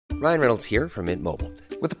Ryan Reynolds here from Mint Mobile.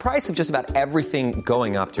 With the price of just about everything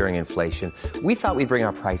going up during inflation, we thought we'd bring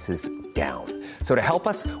our prices down. So to help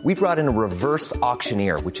us, we brought in a reverse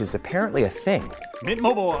auctioneer, which is apparently a thing. Mint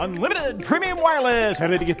Mobile Unlimited Premium Wireless. How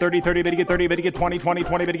to get 30, 30, bit to get 30, bit to get 20, 20,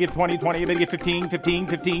 20, bit to get 20, 20, bit to get 15, 15,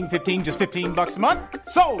 15, 15, just $15 a month?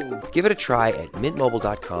 Sold! Give it a try at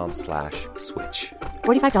mintmobile.com/switch.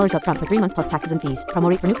 $45 up front for 3 months plus taxes and fees. Promo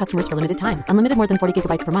rate for new customers for limited time. Unlimited more than 40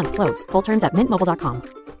 gigabytes per month. Slows full terms at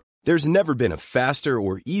mintmobile.com. There's never been a faster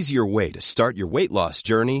or easier way to start your weight loss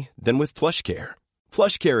journey than with PlushCare.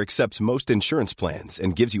 PlushCare accepts most insurance plans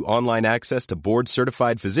and gives you online access to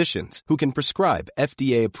board-certified physicians who can prescribe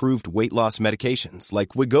FDA-approved weight loss medications like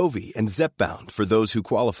Wegovy and Zepbound for those who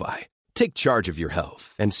qualify. Take charge of your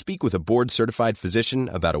health and speak with a board-certified physician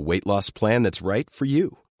about a weight loss plan that's right for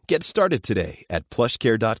you. Get started today at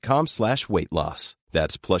plushcare.com/weight loss.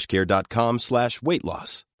 That's plushcare.com/weight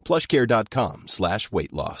loss.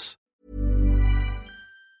 plushcare.com/weight loss.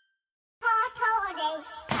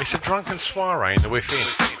 It's a drunken soiree in the within.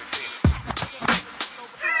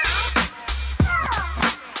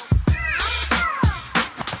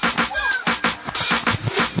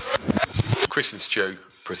 Chris and Stu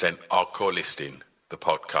present Hardcore Listing, the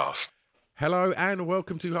podcast. Hello and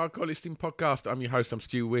welcome to Hardcore Listing Podcast. I'm your host, I'm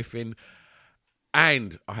Stu Whiffin,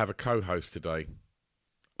 and I have a co-host today.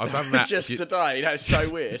 I've done that today. That's so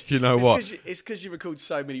weird. Do you know what? It's because you record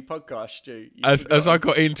so many podcasts, Stu. As I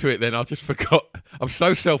got into it, then I just forgot. I'm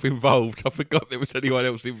so self-involved. I forgot there was anyone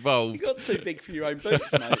else involved. You got too big for your own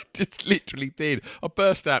boots, mate. I just literally did. I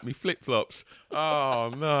burst out my flip-flops.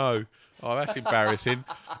 Oh no! Oh, that's embarrassing.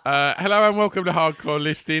 Hello and welcome to Hardcore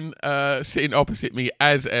Listing. Sitting opposite me,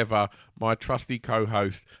 as ever, my trusty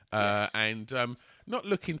co-host, Yes. and not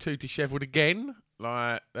looking too dishevelled again.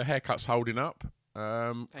 Like the haircut's holding up.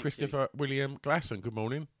 Christopher William Glasson, good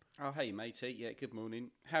morning. Oh, hey, matey. Yeah, good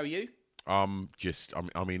morning. How are you? I'm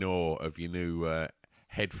in awe of your new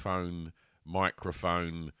headphone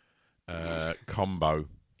microphone combo.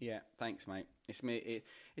 Yeah, thanks, mate. It's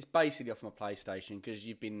basically off my PlayStation because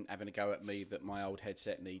you've been having a go at me that my old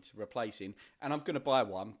headset needs replacing, and I'm going to buy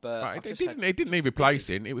one. But it didn't need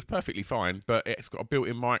replacing. It was perfectly fine, but it's got a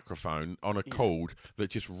built-in microphone on a cord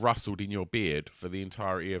that just rustled in your beard for the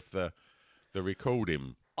entirety of the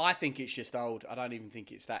recording. I think it's just old. I don't even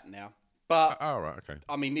think it's that now. But right, okay.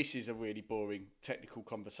 I mean, this is a really boring technical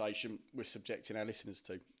conversation we're subjecting our listeners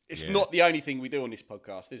to. It's not the only thing we do on this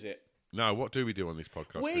podcast, is it? No, what do we do on this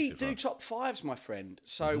podcast? We do top fives, my friend.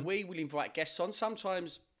 So we will invite guests on.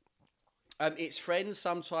 Sometimes it's friends,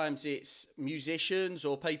 sometimes it's musicians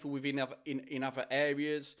or people within in other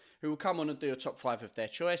areas who will come on and do a top five of their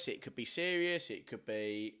choice. It could be serious, it could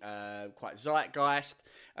be quite zeitgeist.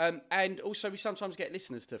 And also we sometimes get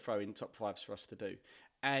listeners to throw in top fives for us to do.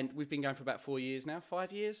 And we've been going for about 4 years now,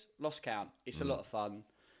 5 years. Lost count. It's a lot of fun.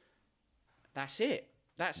 That's it.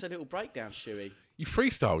 That's a little breakdown, Stewie. You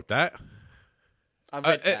freestyled that. I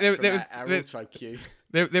read that from our auto cue.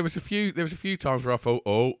 There was a few times where I thought,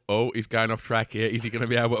 oh, he's going off track here. Is he going to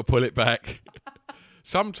be able to pull it back?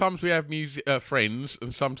 Sometimes we have friends,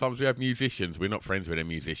 and sometimes we have musicians. We're not friends with them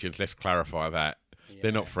musicians. Let's clarify that. Yeah.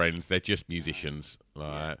 They're not friends. They're just musicians.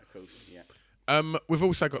 Yeah, of course. Yeah. We've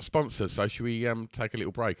also got sponsors, so should we take a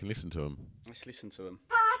little break and listen to them? Let's listen to them.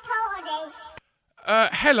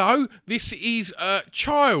 Hello, this is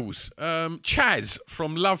Chaz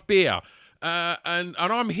from Love Beer, and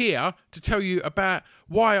I'm here to tell you about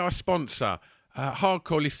why I sponsor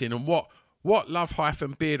Hardcore Listing and what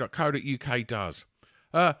love-beer.co.uk does.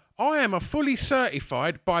 I am a fully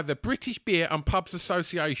certified by the British Beer and Pubs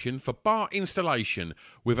Association for bar installation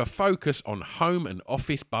with a focus on home and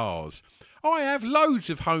office bars. I have loads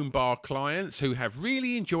of home bar clients who have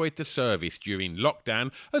really enjoyed the service during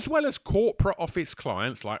lockdown, as well as corporate office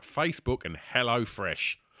clients like Facebook and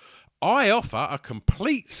HelloFresh. I offer a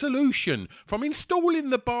complete solution from installing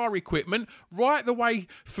the bar equipment right the way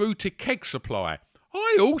through to keg supply.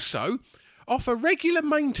 I also offer regular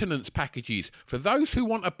maintenance packages for those who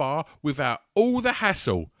want a bar without all the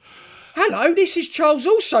hassle. Hello, this is Charles,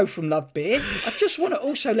 also from Love Beer. I just want to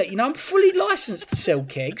also let you know I'm fully licensed to sell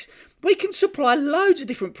kegs. We can supply loads of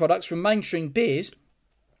different products from mainstream beers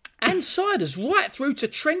and ciders right through to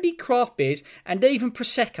trendy craft beers and even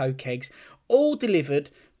Prosecco kegs, all delivered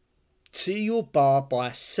to your bar by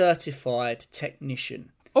a certified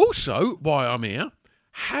technician. Also, while I'm here,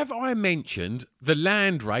 have I mentioned the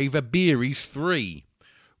Land Rover Beeries 3,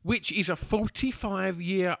 which is a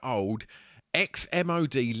 45-year-old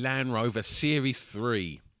ex-MOD Land Rover Series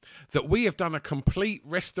 3. that we have done a complete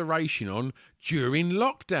restoration on during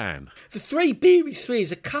lockdown. The Three Beeries 3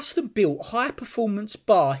 is a custom-built, high-performance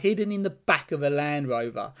bar hidden in the back of a Land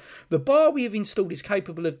Rover. The bar we have installed is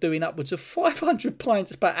capable of doing upwards of 500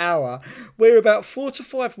 pints per hour. We're about 4 to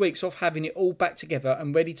 5 weeks off having it all back together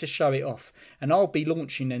and ready to show it off. And I'll be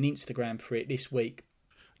launching an Instagram for it this week.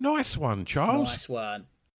 Nice one, Charles. Nice one.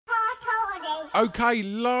 Okay,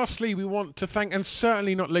 lastly, we want to thank, and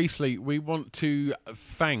certainly not leastly, we want to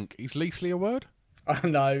thank... Is leastly a word? Oh,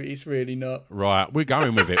 no, it's really not. Right, we're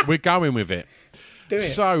going with it. We're going with it. Do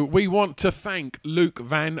it. So we want to thank Luke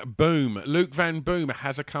Van Boom. Luke Van Boom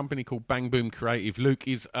has a company called Bang Boom Creative. Luke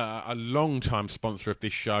is a long-time sponsor of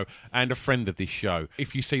this show and a friend of this show.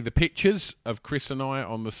 If you see the pictures of Chris and I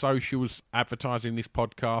on the socials advertising this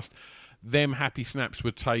podcast, them happy snaps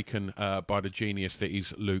were taken by the genius that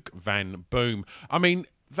is Luke Van Boom. I mean,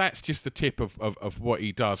 that's just the tip of what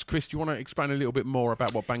he does. Chris, do you want to explain a little bit more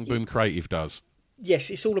about what Bang Boom Creative does?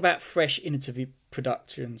 Yes, it's all about fresh, innovative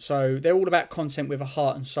production. So they're all about content with a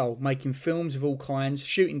heart and soul, making films of all kinds,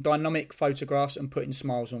 shooting dynamic photographs and putting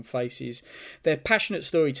smiles on faces. They're passionate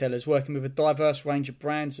storytellers working with a diverse range of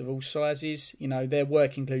brands of all sizes. You know, their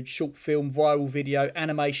work includes short film, viral video,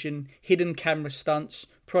 animation, hidden camera stunts,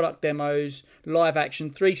 product demos, live action,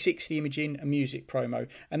 360 imaging and music promo.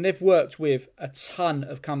 And they've worked with a ton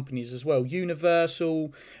of companies as well.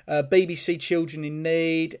 Universal, BBC Children in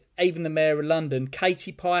Need, even the Mayor of London,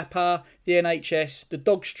 Katie Piper, the NHS, the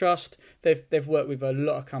Dogs Trust. They've worked with a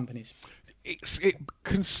lot of companies. It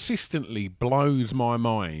consistently blows my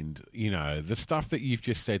mind, you know, the stuff that you've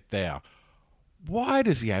just said there. Why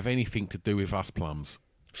does he have anything to do with us plums?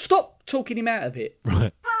 Stop talking him out of it.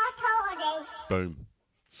 Right. Boom.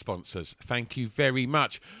 Sponsors, thank you very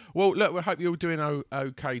much. Well, look, we hope you're all doing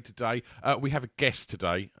okay today. We have a guest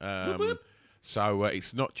today, so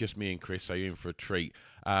it's not just me and Chris, so you're in for a treat.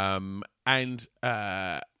 And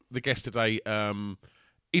the guest today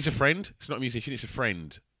is a friend. It's not a musician, it's a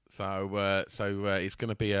friend. So it's going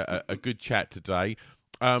to be a good chat today.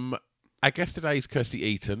 Our guest today is Kirsty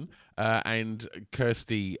Eaton, and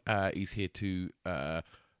Kirsty is here to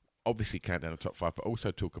obviously count down the top 5, but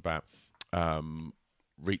also talk about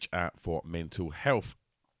Reach Out for Mental Health.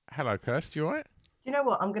 Hello, Kirsty, you all right? You know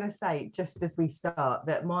what I'm going to say just as we start,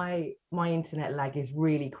 that my internet lag is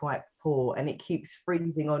really quite poor and it keeps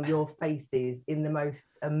freezing on your faces in the most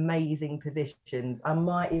amazing positions. I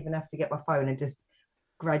might even have to get my phone and just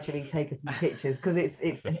gradually take a few pictures because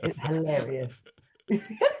it's hilarious.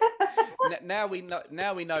 Now we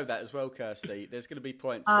know that as well, Kirsty. There's going to be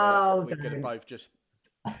points where we're going to both just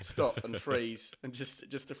stop and freeze and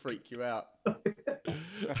just to freak you out.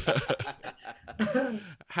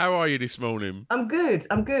 How are you this morning? I'm good.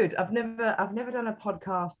 I've never done a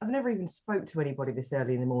podcast. I've never even spoke to anybody this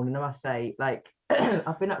early in the morning, I must say. Like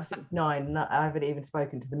I've been up since 9 and I haven't even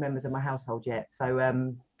spoken to the members of my household yet.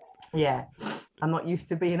 So yeah, I'm not used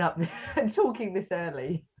to being up and talking this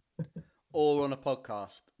early. Or on a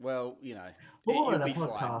podcast. Well, you know, you'll be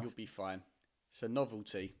fine. You'll be fine. It's a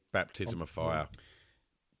novelty. Baptism of fire.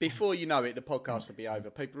 Before you know it, the podcast will be over.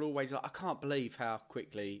 People are always like, I can't believe how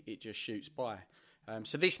quickly it just shoots by.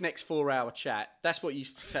 So this next 4-hour chat, that's what you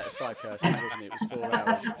set aside, Kirsty, wasn't it? It was 4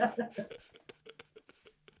 hours.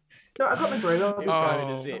 So I got my brew. It'll go in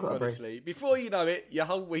a zip, honestly. Before you know it, your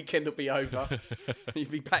whole weekend will be over. You'll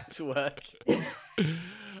be back to work.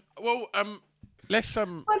 Well, let's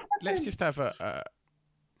just have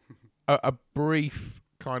a brief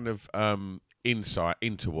kind of insight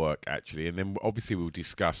into work, actually, and then obviously we'll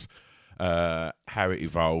discuss how it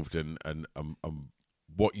evolved and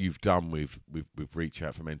what you've done with Reach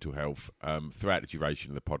Out for Mental Health throughout the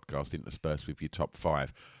duration of the podcast, interspersed with your top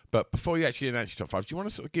 5. But before you actually announce your top 5, do you want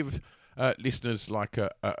to sort of give listeners like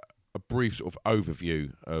a brief sort of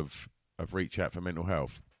overview of Reach Out for Mental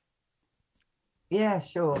Health? Yeah,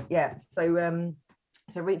 sure. Yeah. So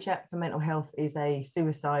Reach Out for Mental Health is a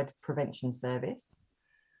suicide prevention service.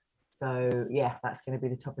 So yeah, that's going to be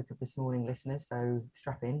the topic of this morning, listeners. So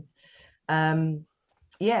strap in.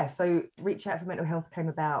 So Reach Out for Mental Health came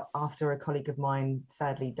about after a colleague of mine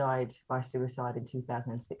sadly died by suicide in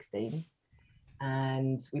 2016.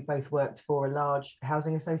 And we both worked for a large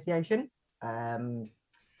housing association. And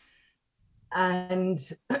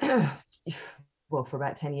well, for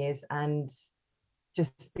about 10 years, and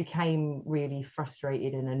just became really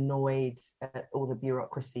frustrated and annoyed at all the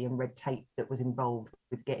bureaucracy and red tape that was involved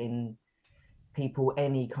with getting people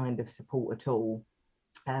any kind of support at all.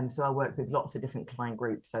 So I worked with lots of different client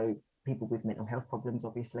groups. So people with mental health problems,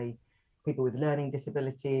 obviously, people with learning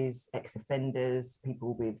disabilities, ex-offenders,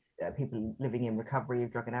 people living in recovery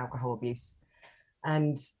of drug and alcohol abuse.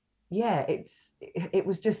 And yeah, it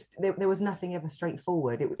was just there was nothing ever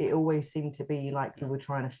straightforward. It always seemed to be like we were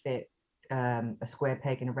trying to fit a square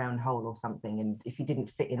peg in a round hole or something, and if you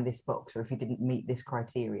didn't fit in this box or if you didn't meet this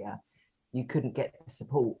criteria, you couldn't get the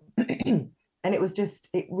support. And it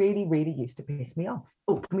really, really used to piss me off.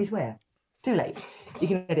 Oh, can we swear? Too late. You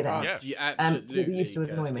can edit that out. Yeah, you absolutely. It used to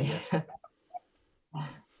annoy me.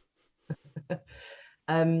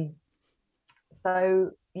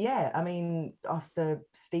 So yeah, I mean, after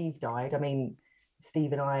Steve died, I mean,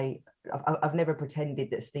 Steve and I've never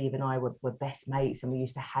pretended that Steve and I were best mates and we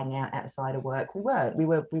used to hang out outside of work. We weren't. We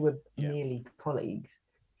were merely colleagues.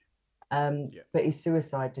 But his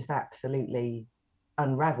suicide just absolutely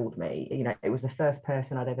unraveled me. You know, it was the first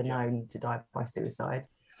person I'd ever known to die by suicide.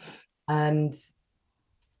 And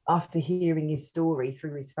after hearing his story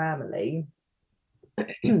through his family,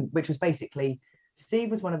 which was basically, Steve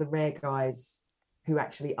was one of the rare guys who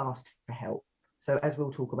actually asked for help. So as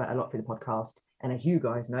we'll talk about a lot through the podcast, and as you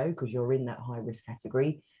guys know, because you're in that high risk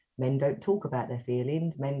category, men don't talk about their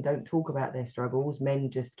feelings, men don't talk about their struggles, men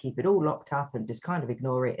just keep it all locked up and just kind of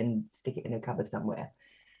ignore it and stick it in a cupboard somewhere.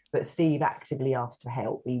 But Steve actively asked for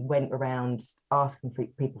help. He went around asking for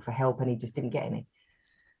people for help and he just didn't get any.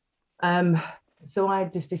 So I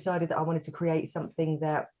just decided that I wanted to create something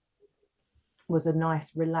that was a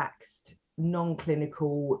nice, relaxed,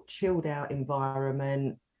 non-clinical, chilled out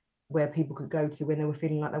environment where people could go to when they were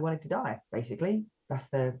feeling like they wanted to die. Basically, that's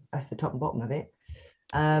the top and bottom of it.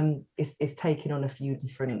 It's taken on a few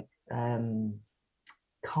different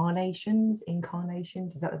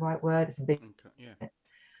incarnations. Is that the right word? It's a big.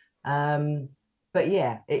 But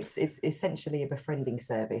yeah, it's essentially a befriending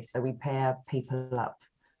service. So we pair people up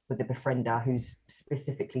with a befriender who's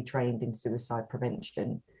specifically trained in suicide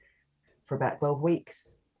prevention for about 12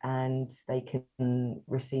 weeks, and they can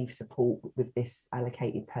receive support with this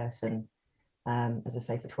allocated person, as I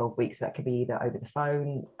say, for 12 weeks. That could be either over the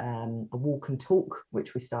phone, a walk and talk,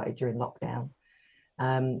 which we started during lockdown,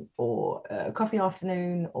 or a coffee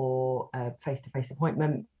afternoon, or a face-to-face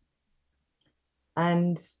appointment.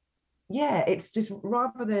 And yeah, it's just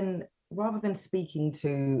rather than speaking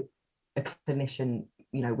to a clinician,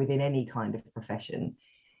 you know, within any kind of profession,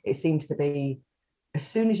 it seems to be as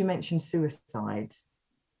soon as you mention suicide,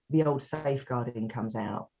 the old safeguarding comes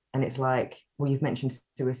out, and it's like, well, you've mentioned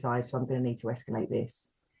suicide, so I'm going to need to escalate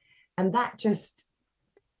this. And that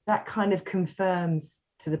kind of confirms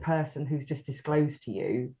to the person who's just disclosed to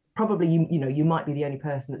you, probably you might be the only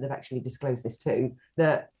person that they've actually disclosed this to,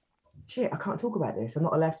 that shit, I can't talk about this. I'm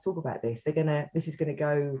not allowed to talk about this. This is going to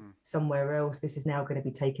go somewhere else. This is now going to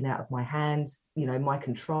be taken out of my hands. You know, my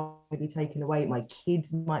control will be taken away. My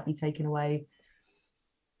kids might be taken away.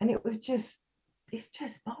 And it's just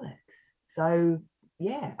bollocks. So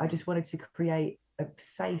yeah, I just wanted to create a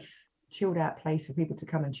safe, chilled out place for people to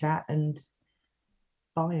come and chat. And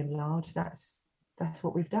by and large, that's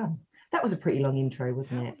what we've done. That was a pretty long intro,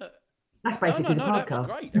 wasn't it? That's basically the podcast.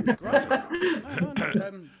 That was great.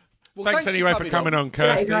 Well, thanks anyway for coming on,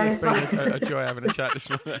 Kirsty. It's been a joy having a chat this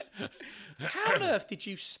morning. How on earth did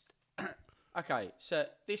you... Okay, so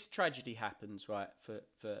this tragedy happens, right, for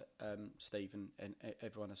Steve and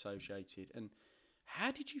everyone associated. And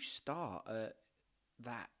how did you start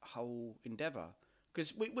that whole endeavour?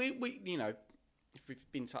 Because we you know, if we've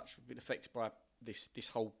been touched, we've been affected by this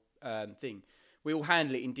whole thing, we all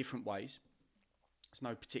handle it in different ways. There's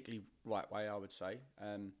no particularly right way, I would say.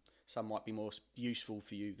 Some might be more useful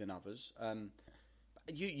for you than others.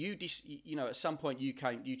 You know, at some point you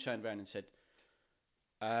turned around and said,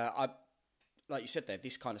 like you said there,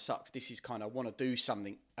 this kind of sucks. This is kind of, I want to do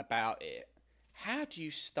something about it. How do you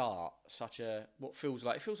start it feels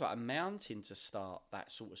like a mountain to start that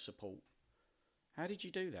sort of support? How did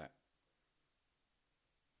you do that?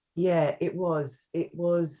 Yeah, it was,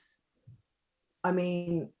 I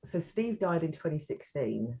mean, so Steve died in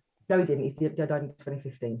 2016. No, he didn't. He died in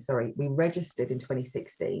 2015. Sorry. We registered in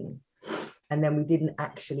 2016, and then we didn't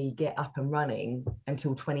actually get up and running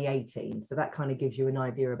until 2018. So that kind of gives you an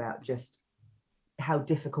idea about just how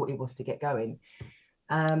difficult it was to get going.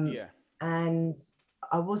 And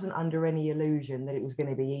I wasn't under any illusion that it was going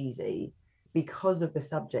to be easy because of the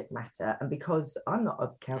subject matter, and because I'm not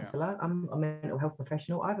a counsellor. I'm a mental health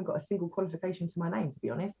professional. I haven't got a single qualification to my name, to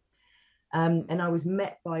be honest. And I was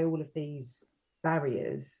met by all of these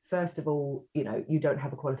barriers. First of all, you know, you don't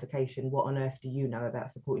have a qualification. What on earth do you know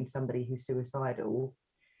about supporting somebody who's suicidal?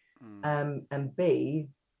 And B,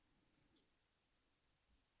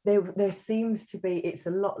 there seems to be, it's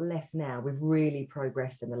a lot less now. We've really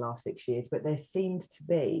progressed in the last 6 years, but there seems to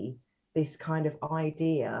be this kind of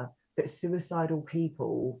idea that suicidal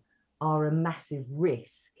people are a massive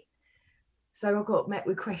risk. So I got met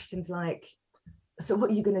with questions like, so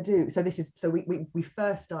what are you going to do? So we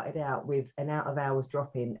first started out with an out of hours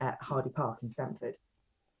drop-in at Hardy Park in Stamford.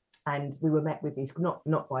 And we were met with these,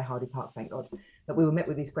 not by Hardy Park, thank God, but we were met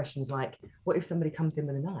with these questions like, what if somebody comes in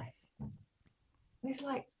with a knife? And it's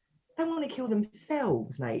like, they want to kill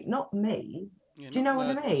themselves, mate, not me. Do you know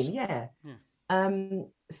what I mean? Yeah.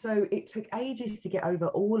 So it took ages to get over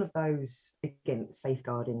all of those, again,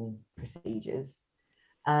 safeguarding procedures.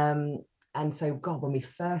 And so, God, when we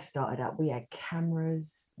first started out, we had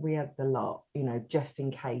cameras, we had the lot, you know, just in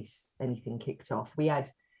case anything kicked off. We had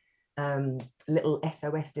little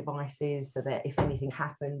SOS devices so that if anything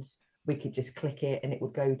happened, we could just click it and it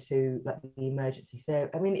would go to like the emergency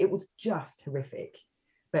service. I mean, it was just horrific,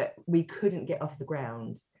 but we couldn't get off the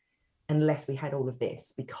ground unless we had all of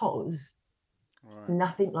this, because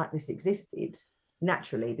nothing like this existed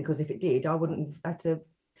naturally, because if it did, I wouldn't have had to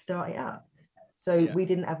start it up. So we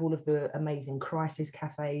didn't have all of the amazing crisis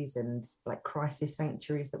cafes and like crisis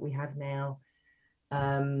sanctuaries that we have now,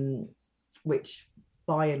 which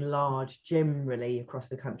by and large, generally across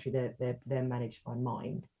the country, they're managed by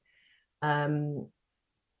Mind. And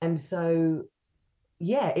so,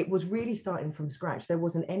 yeah, it was really starting from scratch. There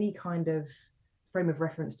wasn't any kind of frame of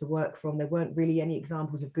reference to work from. There weren't really any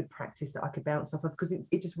examples of good practice that I could bounce off of, because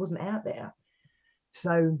it just wasn't out there.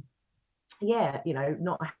 So, yeah, you know,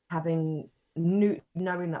 not having...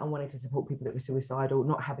 knowing that I wanted to support people that were suicidal,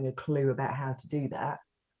 not having a clue about how to do that.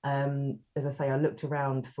 As I say, I looked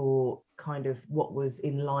around for kind of what was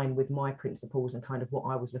in line with my principles and kind of what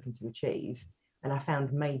I was looking to achieve. And I found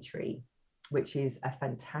Maytree, which is a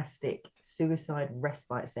fantastic suicide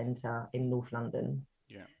respite centre in North London.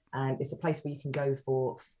 Yeah. And it's a place where you can go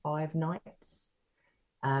for 5 nights,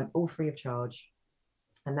 all free of charge.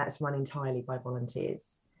 And that's run entirely by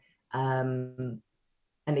volunteers.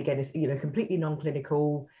 And again, it's, you know, completely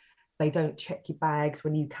non-clinical. They don't check your bags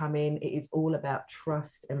when you come in. It is all about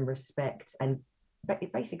trust and respect, and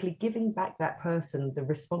basically giving back that person the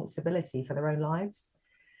responsibility for their own lives,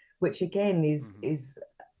 which again is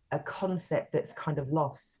a concept that's kind of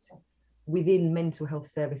lost within mental health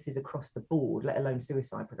services across the board, let alone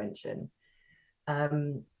suicide prevention.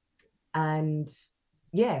 And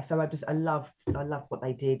yeah, so I loved what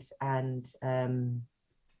they did, and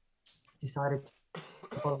decided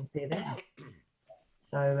to volunteer there.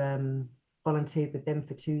 So volunteered with them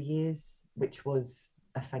for 2 years, which was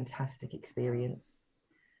a fantastic experience.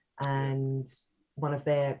 And one of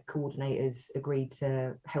their coordinators agreed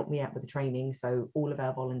to help me out with the training. So all of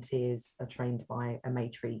our volunteers are trained by a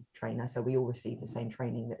Maytree trainer. So we all receive the same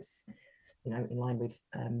training that's, you know, in line with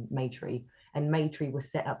Maytree. And Maytree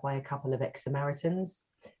was set up by a couple of ex-Samaritans.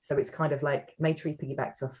 So it's kind of like Maytree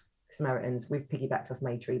piggybacked off Samaritans, we've piggybacked off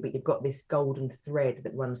Maytree, but you've got this golden thread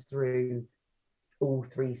that runs through all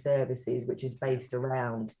 3 services, which is based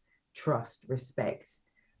around trust, respect,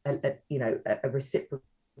 a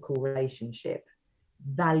reciprocal relationship,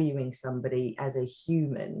 valuing somebody as a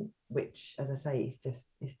human, which, as I say,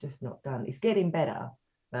 it's just not done. It's getting better,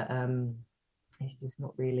 but it's just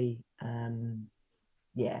not really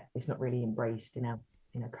it's not really embraced in our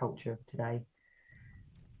culture of today.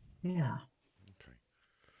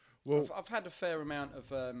 Well, I've had a fair amount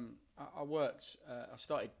of. I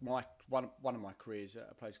started one of my careers at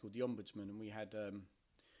a place called the Ombudsman, and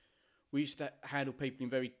we used to handle people in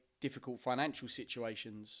very difficult financial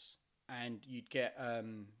situations, and you'd get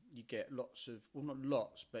lots of, well, not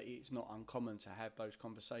lots, but it's not uncommon to have those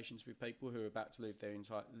conversations with people who are about to lose their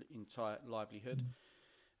entire livelihood.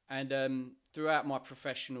 And throughout my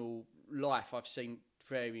professional life, I've seen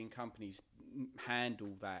varying companies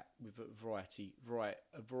handle that with a variety,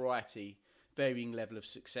 varying level of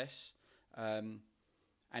success. And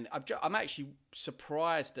I'm actually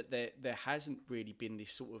surprised that there hasn't really been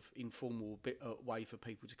this sort of informal way for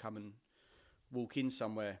people to come and walk in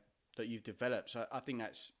somewhere that you've developed. So I think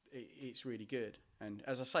it's really good. And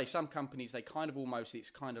as I say, some companies, they kind of almost,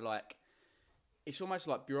 it's almost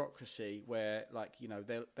like bureaucracy where, like, you know,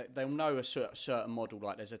 they'll know a certain model,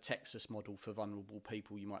 like there's a Texas model for vulnerable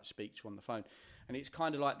people you might speak to on the phone. And it's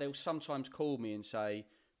kind of like they'll sometimes call me and say,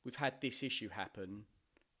 we've had this issue happen,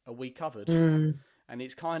 are we covered? And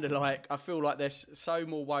it's kind of like, I feel like they're so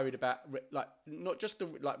more worried about, like, not just the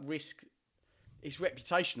risk, it's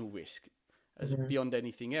reputational risk as beyond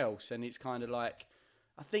anything else. And it's kind of like,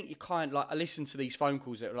 I think you kind of like, I listen to these phone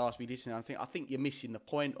calls that will ask me this, and I think you're missing the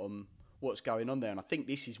point on what's going on there, and I think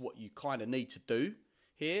this is what you kind of need to do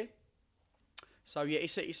here. So yeah,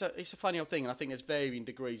 it's a funny old thing, and I think there's varying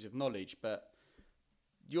degrees of knowledge, but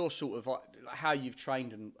your sort of like how you've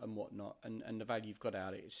trained and whatnot, and the value you've got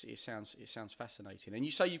out of it. It sounds fascinating. And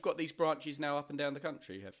you say you've got these branches now up and down the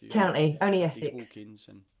country, have you? County, only Essex. These walk-ins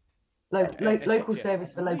and local yeah.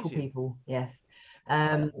 service for local people. Yes.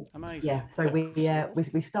 Amazing. Yeah. So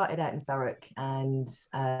we started out in Thurrock, and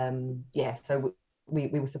so we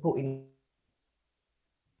were supporting.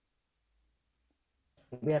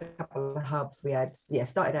 We had a couple of hubs. We had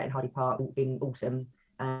started out in Hardy Park in autumn,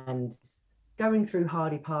 and going through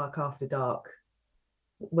Hardy Park after dark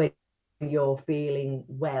when you're feeling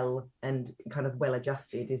well and kind of well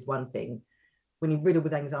adjusted is one thing. When you're riddled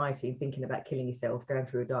with anxiety and thinking about killing yourself, going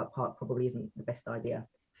through a dark park probably isn't the best idea.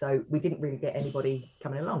 So we didn't really get anybody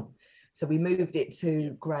coming along. So we moved it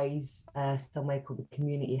to Grays, somewhere called the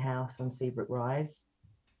Community House on Seabrook Rise,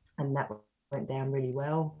 and that went down really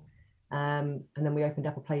well. And then we opened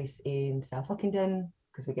up a place in South Ockenden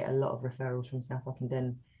because we get a lot of referrals from South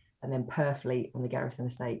Ockenden, and then Purfleet on the Garrison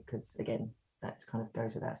Estate because, again, that kind of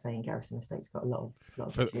goes without saying. Garrison Estate's got a lot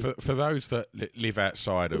of for those that live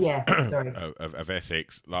outside of of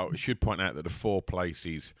Essex. Like, we should point out that the 4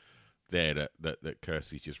 places there that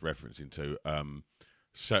Kirsty's just referencing to,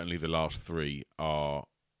 certainly the last 3 are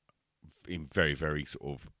in very, very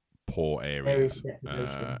sort of poor areas,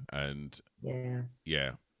 and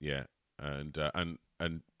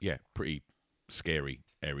pretty scary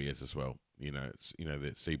areas as well.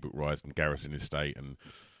 The Seabrook Rise and Garrison Estate and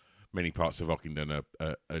many parts of Ockenden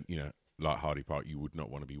are like Hardy Park, you would not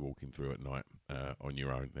want to be walking through at night on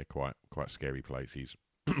your own. They're quite scary places.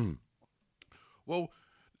 Well,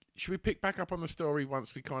 should we pick back up on the story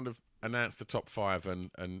once we kind of announce the top 5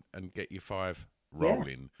 and get your 5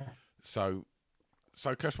 rolling? Yeah. So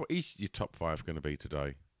Kirst, what is your top 5 going to be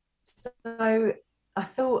today? So I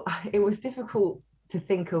thought it was difficult to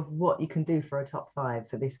think of what you can do for a top 5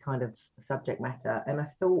 for this kind of subject matter. And I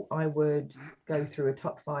thought I would go through a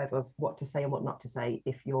top 5 of what to say and what not to say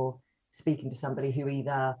if you're speaking to somebody who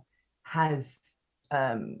either has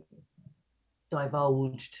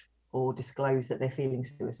divulged or disclosed that they're feeling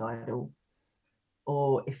suicidal,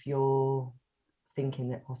 or if you're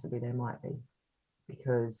thinking that possibly there might be.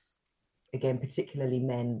 Because, again, particularly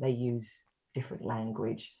men, they use different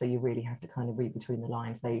language. So you really have to kind of read between the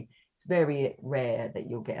lines. It's very rare that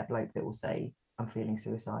you'll get a bloke that will say, I'm feeling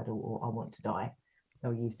suicidal or I want to die.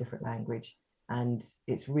 They'll use different language. And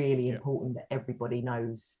it's really important that everybody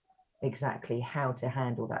knows exactly how to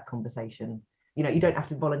handle that conversation. You don't have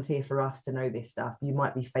to volunteer for us to know this stuff. You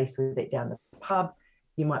might be faced with it down the pub.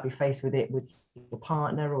 You might be faced with it with your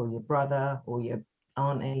partner or your brother or your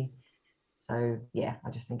auntie. So, I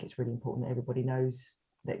just think it's really important that everybody knows,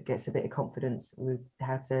 that gets a bit of confidence with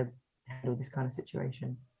how to handle this kind of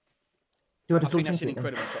situation. I think that's an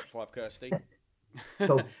incredible top 5, Kirsty.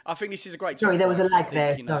 Cool. I think this is a great top 5. Sorry, there was a lag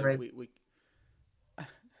there. Sorry.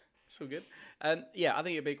 It's all good. I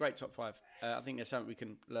think it'd be a great top 5. I think there's something we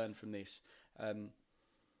can learn from this.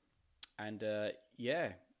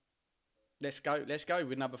 Let's go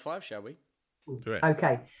with number 5, shall we? Do it.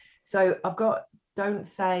 Okay. So I've got, don't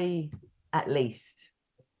say at least.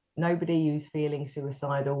 Nobody who's feeling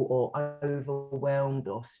suicidal or overwhelmed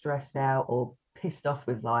or stressed out or pissed off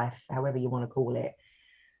with life, however you want to call it,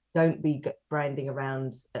 don't be branding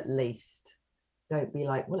around at least. Don't be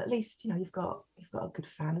like, well, at least you've got a good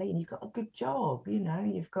family and you've got a good job.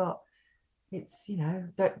 You've got, it's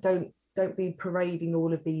don't be parading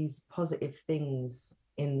all of these positive things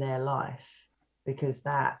in their life, because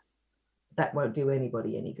that won't do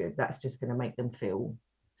anybody any good. That's just going to make them feel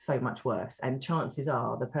so much worse. And chances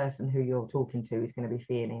are the person who you're talking to is going to be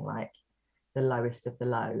feeling like the lowest of the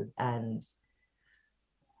low, and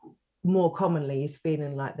more commonly is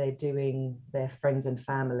feeling like they're doing their friends and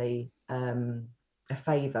family a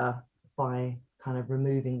favor by kind of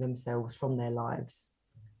removing themselves from their lives.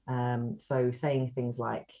 So saying things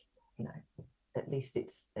like, at least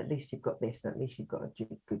you've got this, and at least you've got a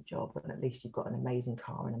good job, and at least you've got an amazing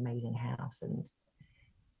car, an amazing house, and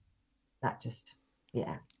that just,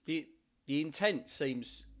 the intent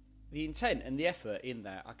and the effort in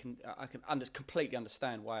that, I can completely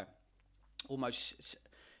understand why almost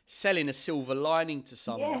selling a silver lining to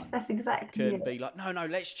someone. Yes, that's exactly can be like, no,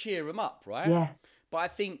 let's cheer them up, right? Yeah. But I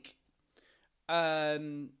think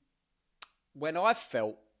when I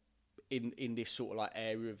felt in this sort of like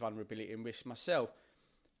area of vulnerability and risk myself,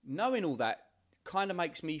 knowing all that kind of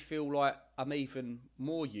makes me feel like I'm even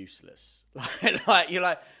more useless. Like you're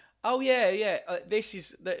like, oh this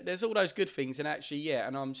is there's all those good things, and actually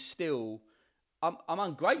and I'm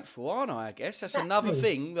ungrateful, aren't I guess that's another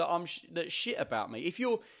thing that that's shit about me.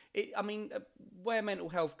 Where mental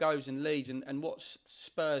health goes and leads, and what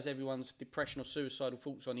spurs everyone's depression or suicidal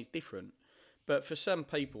thoughts on is different, But for some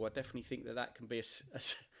people, I definitely think that can be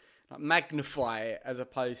like magnify it as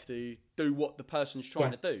opposed to do what the person's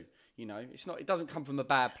trying to do. You know, it's not. It doesn't come from a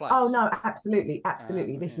bad place. Oh no, absolutely.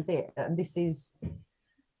 This is it, and this is,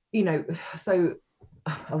 you know. So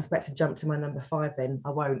I was about to jump to my number 5. Then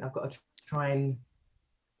I won't. I've got to try and.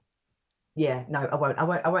 Yeah, no, I won't.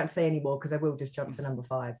 I won't say any more because I will just jump to number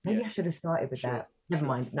 5. Maybe I should have started with that. Never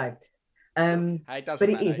mind. No. But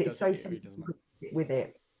it is. It's so simple with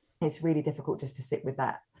it. It's really difficult just to sit with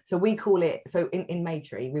that. So we call it. So in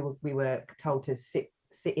Maytree, we were told to sit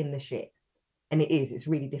in the shit. And it's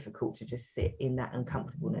really difficult to just sit in that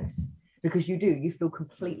uncomfortableness because you feel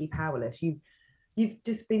completely powerless. You've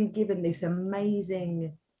just been given this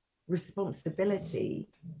amazing responsibility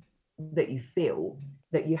that you feel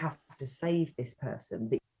that you have to save this person,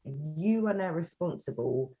 that you are now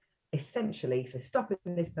responsible essentially for stopping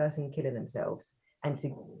this person killing themselves and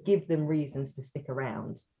to give them reasons to stick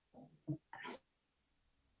around.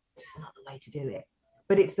 It's not the way to do it,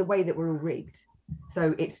 but it's the way that we're all rigged.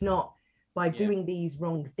 So it's not by doing these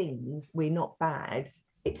wrong things, we're not bad.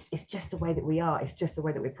 It's just the way that we are. It's just the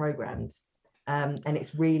way that we're programmed. And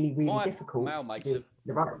it's really, really difficult to do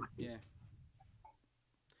the right way. Yeah.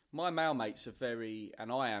 My male mates are very,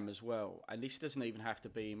 and I am as well, and this doesn't even have to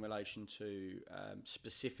be in relation to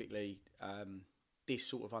specifically this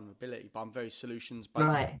sort of vulnerability, but I'm very solutions based.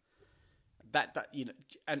 Right. That you know,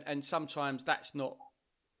 and sometimes that's not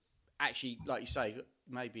actually, like you say,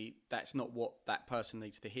 maybe that's not what that person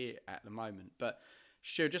needs to hear at the moment. But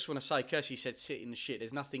Stu, just want to say, Kirsty said sit in the shit.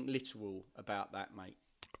 There's nothing literal about that, mate.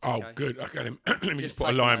 Okay? Oh, good. Okay, let me just put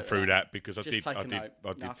a line through that because I did thought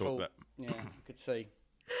that. Yeah, I could see.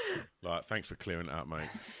 Like, thanks for clearing it up, mate.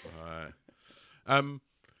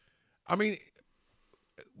 I mean,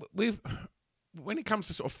 when it comes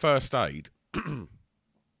to sort of first aid,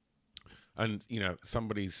 and you know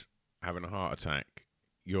somebody's having a heart attack,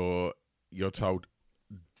 you're told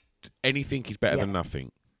anything is better than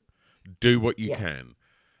nothing. Do what you can,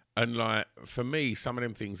 and like for me, some of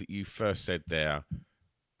them things that you first said there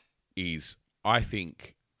is, I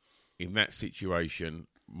think, in that situation,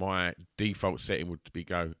 my default setting would be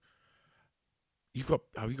you've got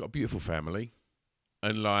a beautiful family,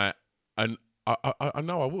 and I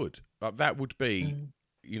know I would, like that would be,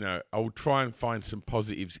 you know, I would try and find some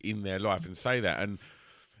positives in their life and say that, and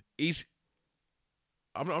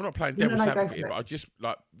I'm not playing devil's advocate, but I just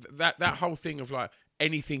like that whole thing of like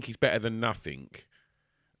anything is better than nothing.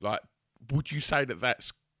 Like, would you say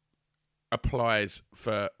that applies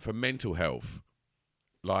for mental health?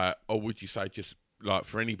 Like, or would you say just like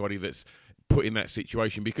for anybody that's put in that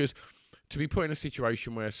situation? Because to be put in a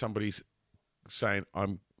situation where somebody's saying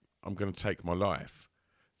I'm going to take my life,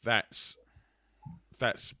 that's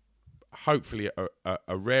hopefully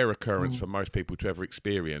a rare occurrence for most people to ever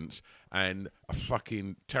experience, and a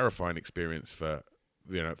fucking terrifying experience for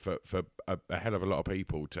a hell of a lot of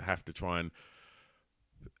people to have to try and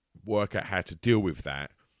work out how to deal with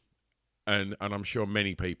that. And I'm sure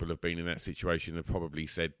many people have been in that situation and have probably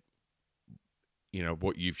said, you know,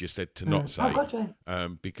 what you've just said to not say. Oh, gotcha.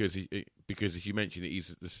 Because as you mentioned, it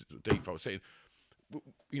is the default setting.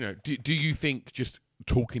 You know, do you think just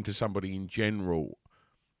talking to somebody in general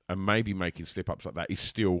and maybe making slip-ups like that is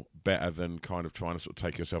still better than kind of trying to sort of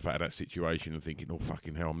take yourself out of that situation and thinking, oh,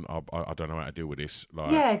 fucking hell, I don't know how to deal with this?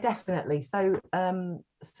 Like, yeah, definitely. So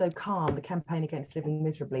Calm, the campaign against living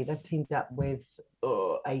miserably, they've teamed up with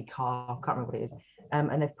a car, I can't remember what it is,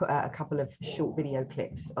 and they've put out a couple of short video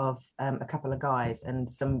clips of a couple of guys and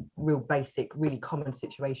some real basic, really common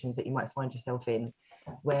situations that you might find yourself in,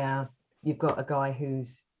 where you've got a guy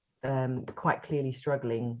who's quite clearly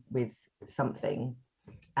struggling with something,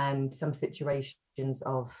 and some situations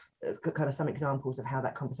of kind of some examples of how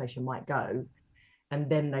that conversation might go, and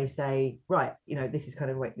then they say, right, you know, this is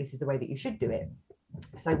the way that you should do it.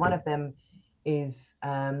 So one of them is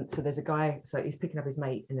so there's a guy, so he's picking up his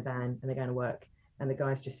mate in the van and they're going to work, and the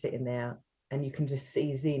guy's just sitting there, and you can just see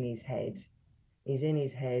he's in his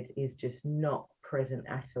head, he's just not present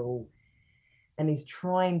at all, and he's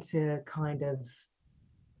trying to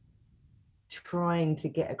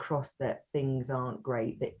get across that things aren't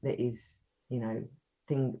great, that is, you know,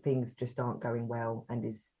 things just aren't going well, and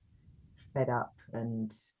is fed up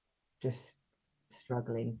and just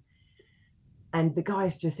struggling. And the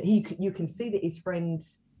guy's just, you can see that his friend,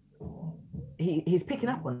 he's picking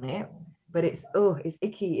up on it, but it's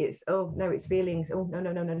icky, it's it's feelings,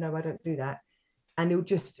 no, I don't do that. And he'll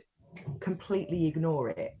just completely ignore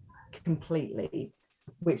it,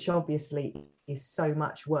 which obviously is so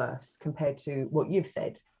much worse compared to what you've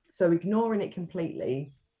said. So ignoring it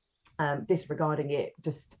completely disregarding it,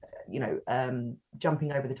 just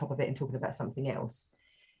jumping over the top of it and talking about something else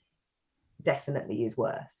definitely is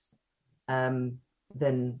worse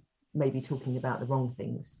than maybe talking about the wrong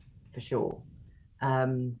things, for sure.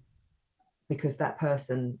 Because that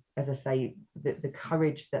person, as I say, the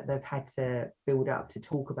courage that they've had to build up to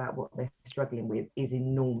talk about what they're struggling with is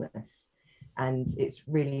enormous. And it's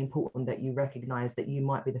really important that you recognize that you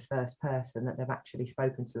might be the first person that they've actually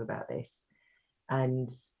spoken to about this. And,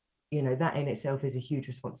 you know, that in itself is a huge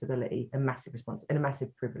responsibility, a massive and a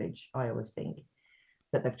massive privilege, I always think,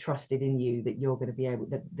 that they've trusted in you, that you're going to be able,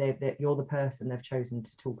 that you're the person they've chosen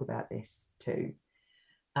to talk about this to.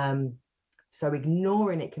 So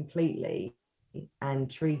ignoring it completely and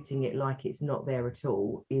treating it like it's not there at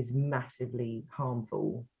all is massively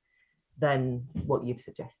harmful than what you've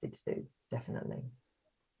suggested, Stu, definitely.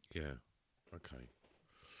 Yeah. Okay.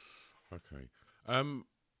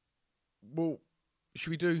 Well,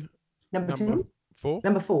 should we do number 2? 4?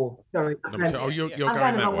 Number 4. Sorry. Number 2. Oh, you're I'm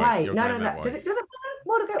going that way. No. Does it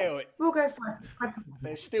we'll go for it.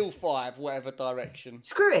 There's still 5, whatever direction.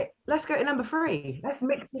 Screw it. Let's go to number 3. Let's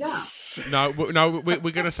mix it up. No,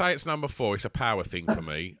 we're going to say it's number 4. It's a power thing for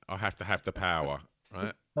me. I have to have the power,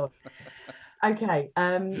 right? Okay.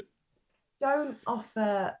 Don't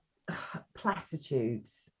offer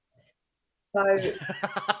platitudes. So, do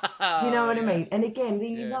you know what I mean? And again,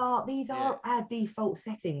 these are our default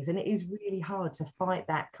settings, and it is really hard to fight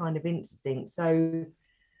that kind of instinct. So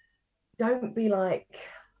don't be like,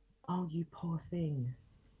 oh, you poor thing.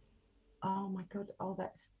 Oh my God. Oh,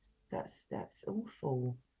 that's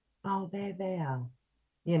awful. Oh, they're there.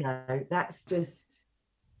 You know, that's just.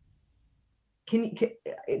 You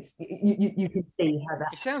can see how that.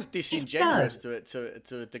 It sounds disingenuous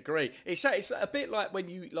to a degree. It's a bit like when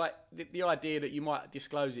you like the idea that you might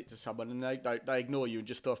disclose it to someone and they ignore you and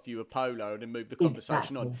just offer you a polo and then move the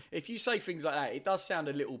conversation on. If you say things like that, it does sound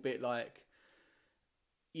a little bit like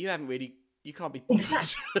you can't be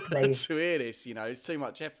bothered to hear this. You know, it's too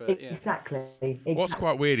much effort. Exactly. What's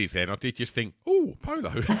quite weird is then I did just think, oh,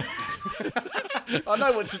 polo. I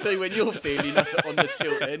know what to do when you're feeling on the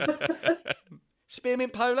tilt end.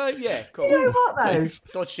 Spearmint polo? Yeah, cool. You know what though?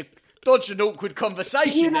 Dodge an awkward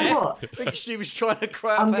conversation. You know there. what? I think she was trying to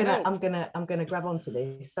cry out for help. I'm gonna grab onto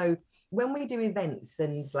this. So when we do events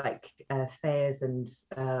and like fairs and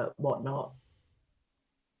whatnot,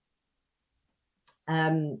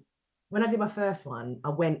 when I did my first one, I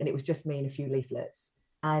went and it was just me and a few leaflets.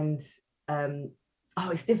 And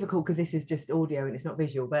it's difficult because this is just audio and it's not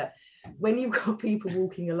visual. But when you've got people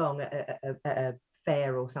walking along at a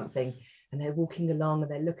fair or something, and they're walking along and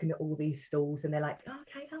they're looking at all these stalls and they're like, oh,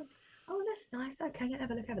 that's nice. Okay, have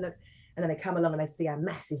a look. And then they come along and they see a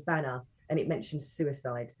massive banner and it mentions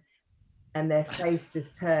suicide. And their face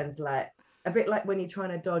just turns like, a bit like when you're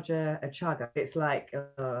trying to dodge a chugger. It's like,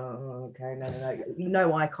 oh, okay,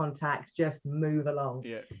 no eye contact, just move along.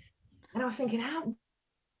 Yeah. And I was thinking,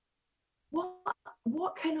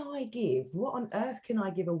 what can I give? What on earth can I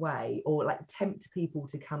give away or like tempt people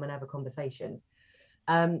to come and have a conversation?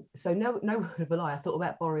 So no word of a lie, I thought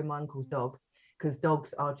about borrowing my uncle's dog because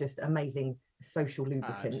dogs are just amazing social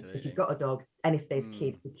lubricants. Absolutely. If you've got a dog and if there's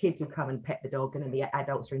kids, the kids will come and pet the dog and then the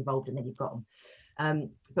adults are involved and then you've got them.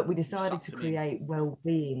 But we decided to create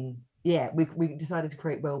well-being. Yeah, we decided to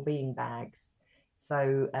create well-being bags.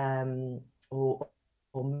 So or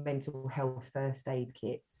mental health first aid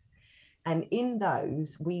kits. And in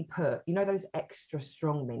those we put, you know, those extra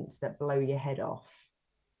strong mints that blow your head off.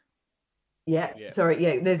 Yeah. Sorry.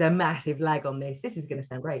 Yeah. There's a massive lag on this. This is going to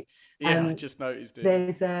sound great. Yeah. I just noticed it.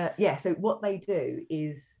 There's So what they do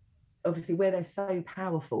is obviously where they're so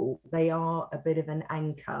powerful, they are a bit of an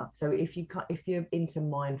anchor. So if you're into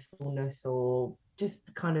mindfulness or just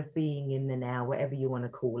kind of being in the now, whatever you want to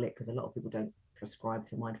call it, because a lot of people don't prescribe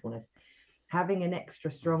to mindfulness, having an extra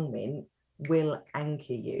strong mint will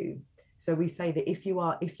anchor you. So we say that if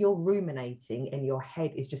you're ruminating and your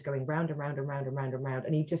head is just going round and round and round and round and round,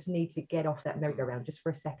 and you just need to get off that merry-go-round just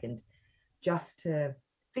for a second, just to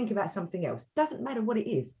think about something else. Doesn't matter what it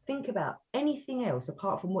is. Think about anything else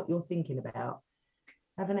apart from what you're thinking about.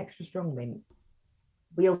 Have an extra strong mint.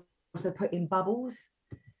 We also put in bubbles.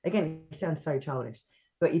 Again, it sounds so childish,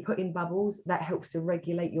 but you put in bubbles, that helps to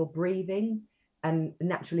regulate your breathing. And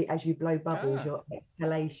naturally, as you blow bubbles, your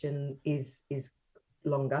exhalation is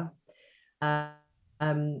longer.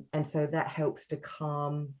 And so that helps to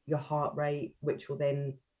calm your heart rate, which will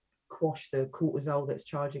then quash the cortisol that's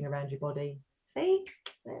charging around your body. See,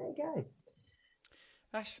 there you go.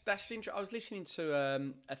 That's interesting. I was listening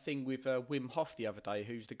to a thing with Wim Hof the other day,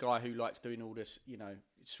 who's the guy who likes doing all this, you know,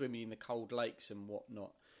 swimming in the cold lakes and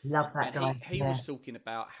whatnot. Love that guy. And he was talking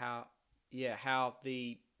about how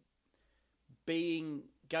the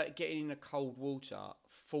getting in the cold water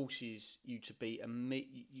forces you to be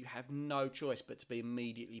you have no choice but to be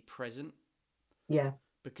immediately present. Yeah.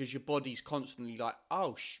 Because your body's constantly like,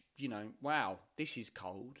 oh, wow, this is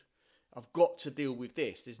cold. I've got to deal with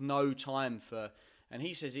this. There's no time for. And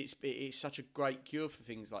he says it's such a great cure for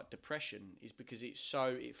things like depression, is because it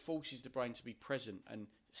forces the brain to be present and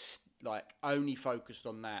like only focused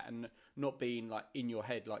on that and not being like in your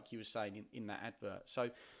head, like you were saying in that advert.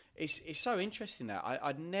 So it's so interesting that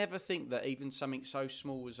I'd never think that even something so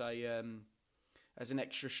small as an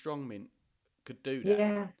extra strong mint could do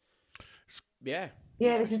that. Yeah.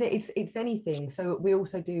 Yeah, this is it. It's anything. So we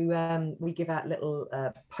also do. We give out little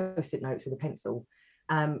post-it notes with a pencil,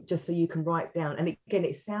 just so you can write down. And again,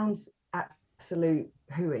 it sounds absolute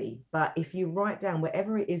hooey, but if you write down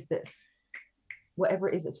whatever it is that's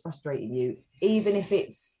frustrating you, even if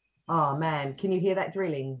it's, oh man, can you hear that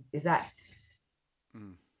drilling? Is that?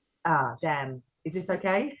 Ah, damn. Is this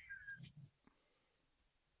okay?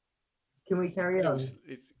 Can we carry on?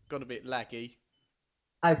 It's got a bit laggy.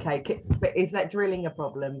 Okay, but is that drilling a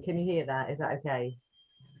problem? Can you hear that? Is that okay?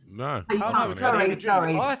 No. Sorry.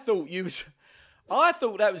 I thought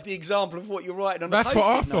that was the example of what you're writing on. That's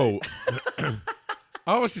what I thought.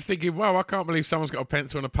 I was just thinking, wow, I can't believe someone's got a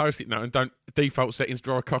pencil and a post-it note and don't default settings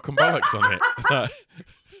draw a cock and bollocks on it.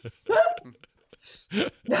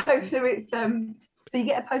 No, so it's so you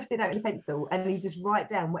get a post-it note and a pencil and you just write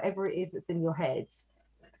down whatever it is that's in your head,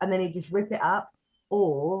 and then you just rip it up,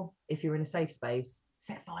 or if you're in a safe space,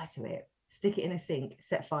 set fire to it, stick it in a sink,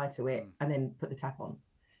 set fire to it, and then put the tap on.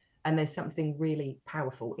 And there's something really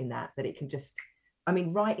powerful in that it can just,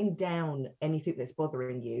 writing down anything that's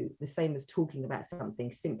bothering you, the same as talking about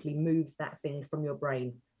something, simply moves that thing from your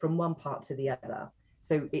brain from one part to the other.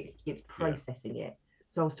 So it's processing it.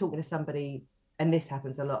 So I was talking to somebody, and this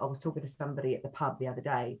happens a lot. I was talking to somebody at the pub the other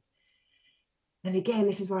day. And again,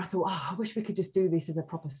 this is where I thought, I wish we could just do this as a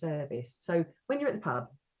proper service. So when you're at the pub,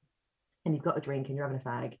 and you've got a drink and you're having a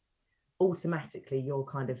fag, automatically your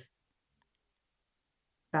kind of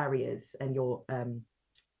barriers and your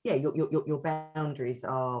boundaries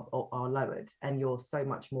are lowered, and you're so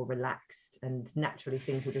much more relaxed, and naturally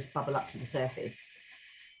things will just bubble up to the surface.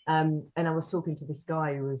 And I was talking to this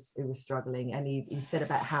guy who was struggling, and he said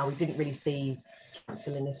about how he didn't really see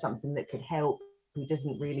counselling as something that could help. He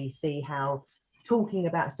doesn't really see how talking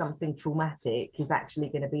about something traumatic is actually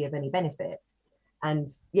going to be of any benefit. And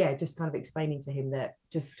just kind of explaining to him that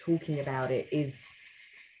just talking about it's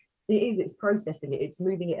processing it, it's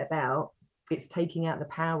moving it about, it's taking out the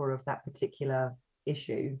power of that particular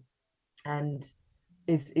issue, and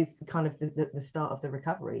is kind of the start of the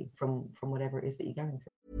recovery from whatever it is that you're going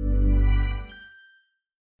through.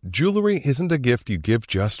 Jewelry isn't a gift you give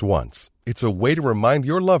just once. It's a way to remind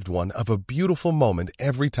your loved one of a beautiful moment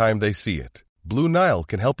every time they see it. Blue Nile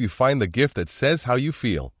can help you find the gift that says how you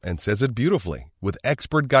feel and says it beautifully, with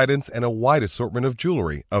expert guidance and a wide assortment of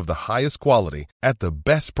jewelry of the highest quality at the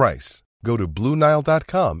best price. Go to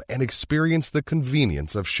BlueNile.com and experience the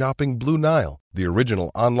convenience of shopping Blue Nile, the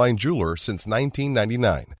original online jeweler since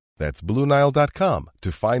 1999. That's BlueNile.com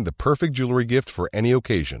to find the perfect jewelry gift for any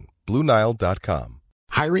occasion. BlueNile.com.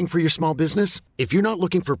 Hiring for your small business? If you're not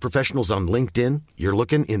looking for professionals on LinkedIn, you're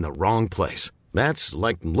looking in the wrong place. That's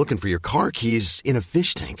like looking for your car keys in a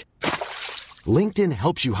fish tank. LinkedIn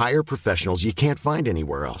helps you hire professionals you can't find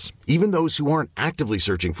anywhere else, even those who aren't actively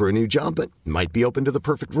searching for a new job but might be open to the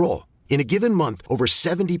perfect role. In a given month, over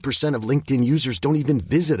 70% of LinkedIn users don't even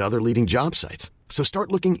visit other leading job sites. So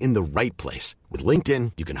start looking in the right place. With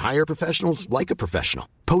LinkedIn, you can hire professionals like a professional.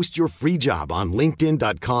 Post your free job on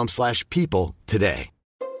linkedin.com/people today.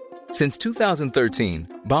 Since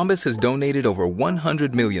 2013, Bombas has donated over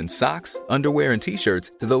 100 million socks, underwear, and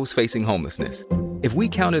T-shirts to those facing homelessness. If we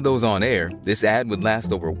counted those on air, this ad would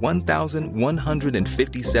last over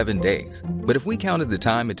 1,157 days. But if we counted the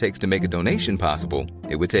time it takes to make a donation possible,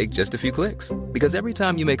 it would take just a few clicks. Because every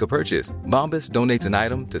time you make a purchase, Bombas donates an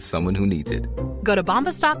item to someone who needs it. Go to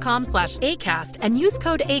bombas.com/ACAST and use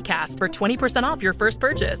code ACAST for 20% off your first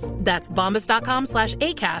purchase. That's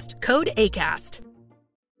bombas.com/ACAST, code ACAST.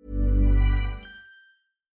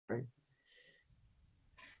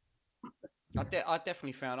 I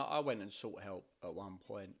definitely found I went and sought help at one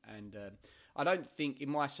point, and I don't think in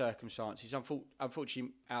my circumstances,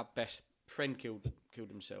 unfortunately, our best friend killed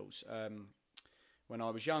themselves when I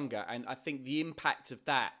was younger, and I think the impact of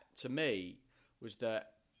that to me was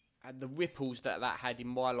that the ripples that had in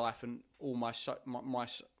my life and all my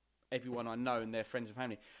everyone I know and their friends and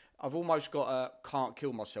family. I've almost got a can't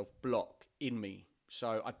kill myself block in me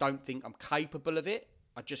So I don't think I'm capable of it.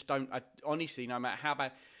 I just don't. Honestly, no matter how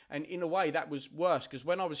bad. And in a way, that was worse because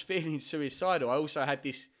when I was feeling suicidal, I also had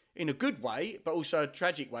this in a good way, but also a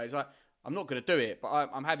tragic way. It's like, I'm not going to do it, but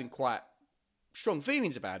I'm having quite strong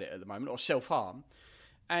feelings about it at the moment, or self-harm.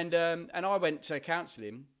 And I went to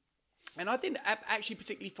counselling, and I didn't actually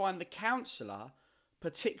particularly find the counsellor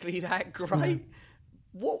particularly that great.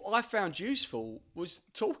 What I found useful was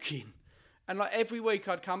talking. And like every week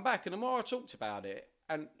I'd come back, and the more I talked about it,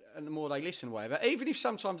 and the more they listened, whatever, even if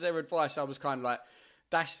sometimes their advice I was kind of like,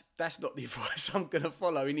 that's not the advice I'm going to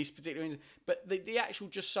follow in this particular. But the actual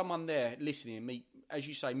just someone there listening, and me, as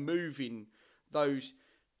you say, moving those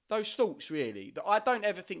thoughts really that I don't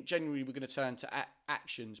ever think genuinely were going to turn to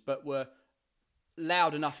actions, but were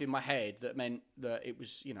loud enough in my head that meant that it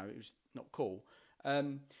was, it was not cool.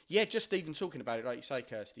 Just even talking about it, like you say,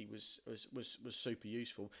 Kirsty, was super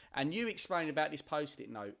useful. And you explained about this Post-it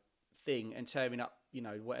note thing and tearing up,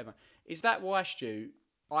 whatever. Is that why, Stu,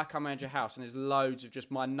 I come around your house and there's loads of just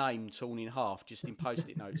my name torn in half, just in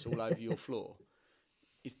Post-it notes all over your floor?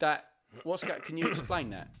 Is that can you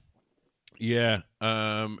explain that? Yeah,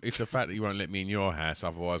 it's the fact that you won't let me in your house.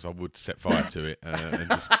 Otherwise, I would set fire to it and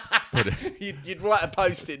just put it. You'd write a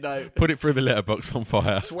Post-it note. Put it through the letterbox on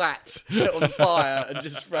fire. Twat, put it on fire and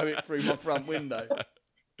just throw it through my front window.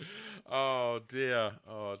 Oh dear.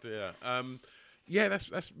 Yeah,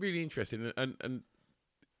 that's really interesting. And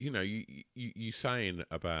you saying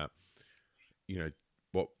about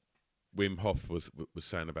what Wim Hof was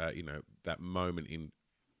saying about that moment in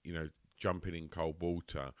jumping in cold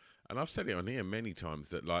water. And I've said it on here many times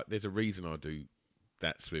that like there's a reason I do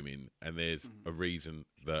that swimming, and there's a reason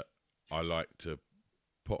that I like to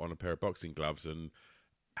put on a pair of boxing gloves and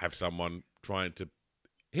have someone trying to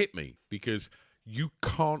hit me, because you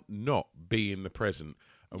can't not be in the present.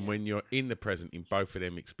 And when you're in the present in both of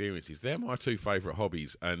them experiences, they're my two favourite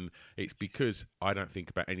hobbies, and it's because I don't think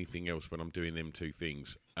about anything else when I'm doing them two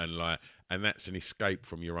things, and that's an escape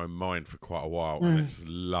from your own mind for quite a while, and it's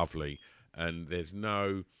lovely. And there's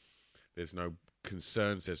no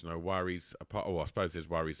concerns, there's no worries. I suppose there's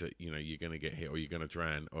worries that you're going to get hit or you're going to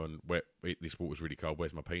drown. On this water's really cold.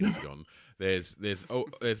 Where's my penis gone? There's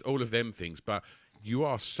all of them things, but you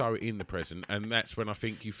are so in the present, and that's when I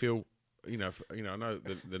think you feel. I know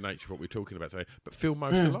the nature of what we're talking about today, but feel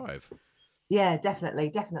most alive. Yeah,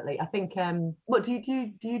 definitely. I think. What do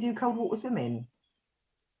you do? Cold water swimming?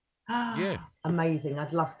 Yeah, amazing.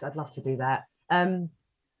 I'd love to do that.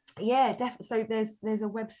 Yeah, definitely. So there's a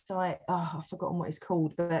website. I've forgotten what it's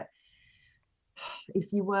called, but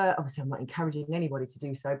if you were, obviously, I'm not encouraging anybody to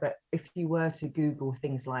do so, but if you were to Google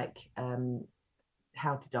things like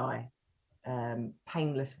how to die,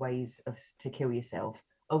 painless ways to kill yourself,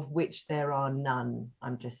 of which there are none,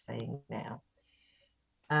 I'm just saying now.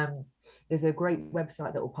 There's a great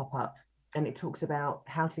website that will pop up, and it talks about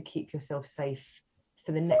how to keep yourself safe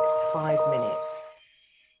for the next 5 minutes.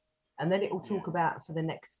 And then it will talk about for the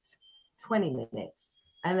next 20 minutes.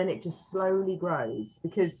 And then it just slowly grows,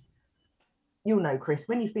 because you'll know, Chris,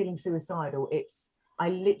 when you're feeling suicidal, I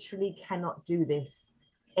literally cannot do this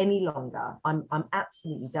any longer. I'm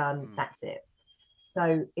absolutely done. That's it.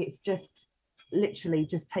 So it's just literally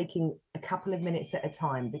just taking a couple of minutes at a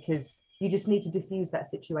time, because you just need to diffuse that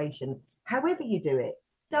situation. However you do it,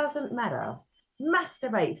 doesn't matter.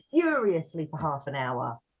 Masturbate furiously for half an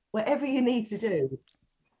hour, whatever you need to do.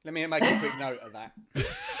 Let me make a quick note of that.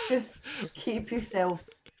 Just keep yourself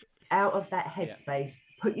out of that headspace.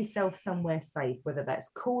 Put yourself somewhere safe, whether that's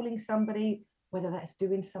calling somebody, whether that's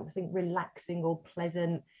doing something relaxing or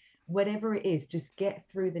pleasant, whatever it is, just get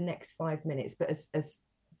through the next 5 minutes. But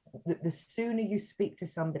the sooner you speak to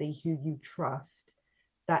somebody who you trust,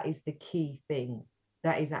 that is the key thing.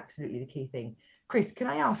 That is absolutely the key thing. Chris, can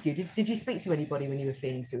I ask you, did you speak to anybody when you were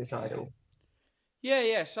feeling suicidal?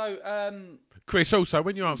 Yeah. So, Chris, also,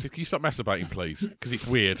 when you answer, can you stop masturbating, please? Because it's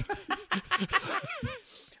weird.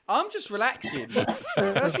 I'm just relaxing.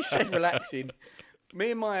 As you said, relaxing.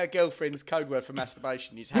 Me and my girlfriend's code word for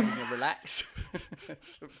masturbation is having a relax.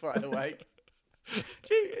 So, by the way,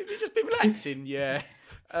 you just be relaxing, yeah.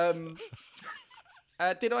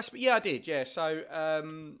 Did I speak? Yeah, I did. Yeah. So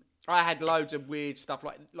I had loads of weird stuff,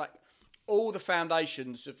 like all the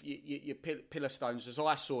foundations of your pillar stones, as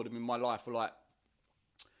I saw them in my life, were like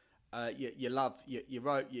your love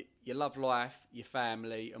life, your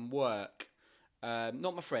family, and work.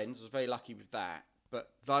 Not my friends. I was very lucky with that.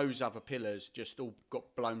 But those other pillars just all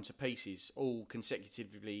got blown to pieces, all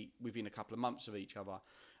consecutively within a couple of months of each other.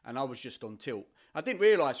 And I was just on tilt. I didn't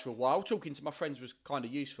realise for a while. Talking to my friends was kind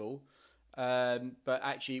of useful. But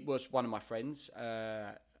actually it was one of my friends,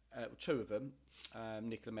 two of them.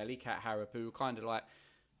 Nicola Melly, Kat Harrop, who were kind of like,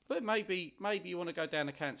 but maybe you want to go down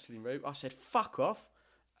the counselling route. I said, fuck off.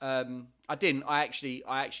 I didn't. I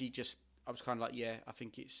actually just, I was kind of like, yeah, I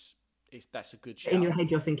think it's that's a good shout. In your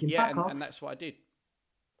head, you're thinking, fuck off. And that's what I did.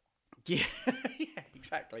 Yeah, yeah,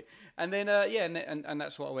 exactly. And then, and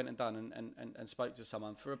that's what I went and done and spoke to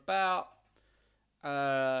someone for about,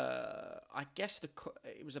 I guess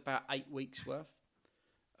it was about 8 weeks worth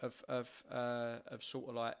of sort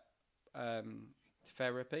of like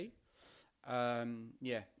therapy.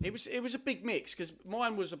 It was a big mix because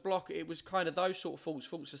mine was a block. It was kind of those sort of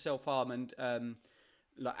thoughts of self-harm and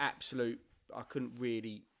like absolute. I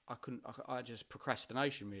just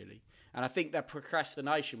procrastination really. And I think that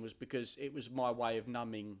procrastination was because it was my way of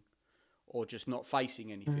numbing or just not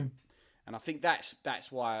facing anything. And I think that's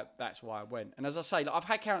why I went. And as I say, like, I've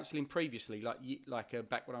had counselling previously, like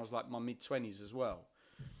back when I was like my mid-20s as well,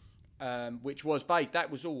 which was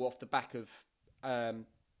that was all off the back of the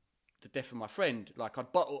death of my friend. Like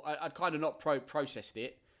I'd kind of not processed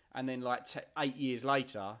it, and then like 8 years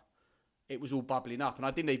later, it was all bubbling up, and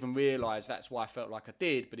I didn't even realise that's why I felt like I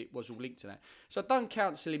did, but it was all linked to that. So I'd done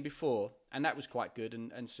counselling before, and that was quite good,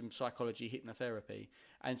 and some psychology, hypnotherapy.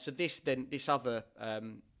 And so this other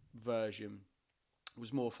version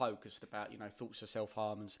was more focused about, thoughts of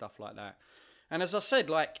self-harm and stuff like that. And as I said,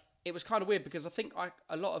 like, it was kind of weird because I think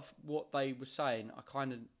a lot of what they were saying, I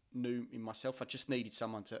kind of knew in myself. I just needed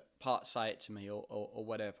someone to say it to me or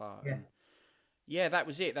whatever. Yeah. And yeah, that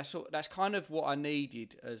was it. That's kind of what I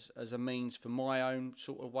needed as a means for my own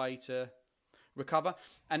sort of way to recover.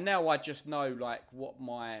 And now I just know like what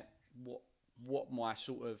my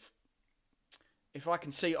sort of, if I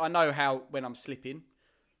can see, I know how when I'm slipping,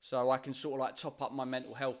 so I can sort of like top up my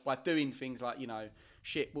mental health by doing things like,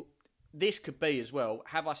 well, this could be as well.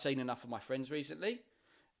 Have I seen enough of my friends recently?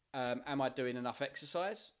 Am I doing enough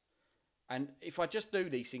exercise? And if I just do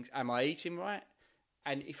these things, am I eating right?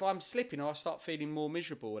 And if I'm slipping or I start feeling more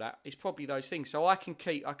miserable, it's probably those things. So I can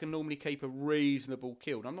normally keep a reasonable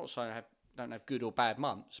kill. I'm not saying I don't have good or bad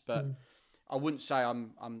months, but I wouldn't say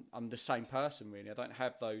I'm the same person really. I don't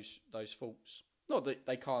have those thoughts. Not that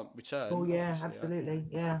they can't return. Oh yeah, absolutely.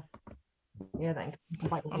 Yeah, that can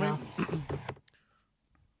bite me in the ass.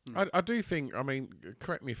 I do think. I mean,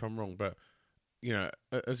 correct me if I'm wrong, but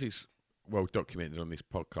as it's well documented on this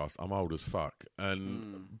podcast, I'm old as fuck.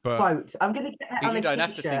 But quote, I'm going to get that on a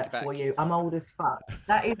t-shirt for you. I'm old as fuck.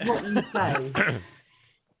 That is what you say.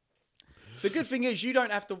 The good thing is you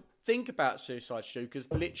don't have to think about suicide, Stu,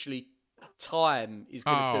 because literally time is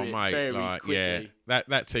going to do it very quickly. Yeah,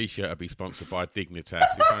 that t-shirt will be sponsored by Dignitas.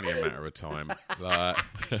 It's only a matter of time.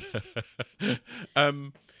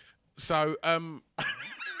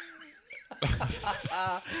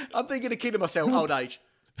 I'm thinking of killing myself. Old age.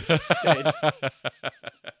 Dead.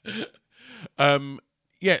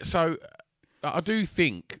 So I do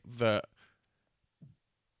think that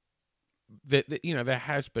there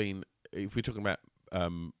has been, if we're talking about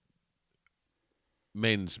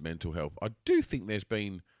men's mental health, I do think there's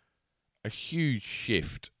been a huge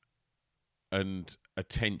shift and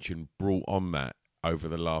attention brought on that over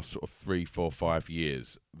the last sort of 3, 4, 5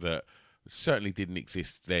 years that certainly didn't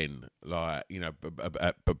exist then. Like,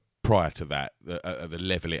 but prior to that, at the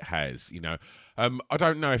level it has, I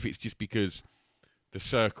don't know if it's just because the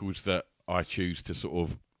circles that I choose to sort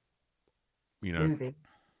of, moving.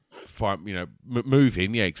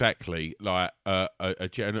 Moving, yeah, exactly. Like,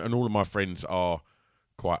 and all of my friends are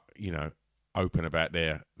quite, open about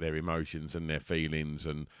their emotions and their feelings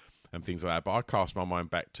and things like that. But I cast my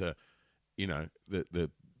mind back to, the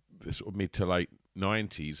sort of mid to late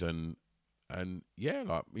 90s, and yeah,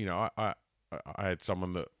 like, I had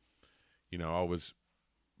someone that, I was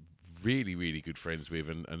really, really good friends with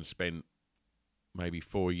and spent maybe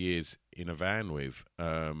 4 years in a van with,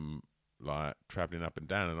 like travelling up and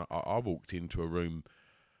down. And I walked into a room,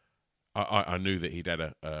 I knew that he'd had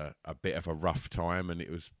a bit of a rough time, and it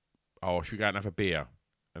was, should we go and have a beer?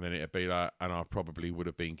 And then it'd be like, and I probably would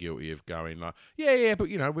have been guilty of going like, yeah, but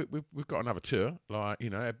we've got another tour, like,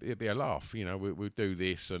 it'd be a laugh, we'll do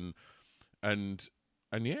this and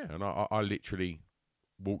yeah, and I literally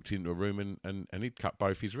walked into a room and he'd cut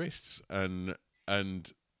both his wrists and I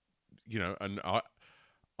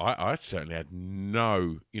certainly had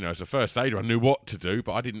no, as a first aider, I knew what to do,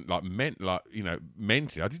 but I didn't mentally, I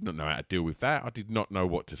did not know how to deal with that. I did not know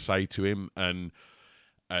what to say to him, and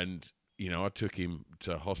I took him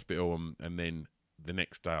to hospital, and then the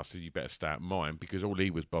next day I said, you better stay at mine, because all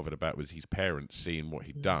he was bothered about was his parents seeing what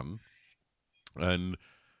he'd done, and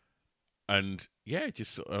yeah,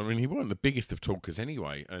 he wasn't the biggest of talkers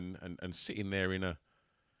anyway, and sitting there in a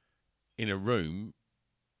room,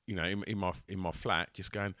 you know, in my flat,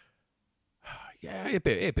 just going, yeah,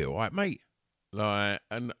 it'd be all right, mate. Like,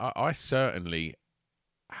 and I certainly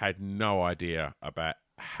had no idea about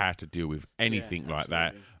how to deal with anything like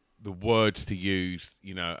that. The words to use,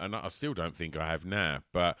 you know, and I still don't think I have now,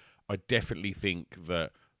 but I definitely think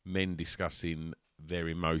that men discussing their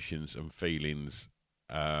emotions and feelings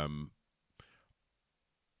has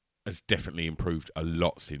definitely improved a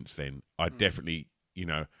lot since then. I definitely, you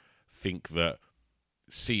know, think that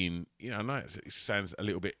seeing, you know, I know it sounds a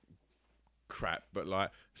little bit crap, but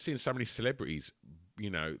like seeing so many celebrities, you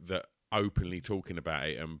know, that openly talking about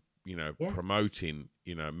it and, you know, promoting,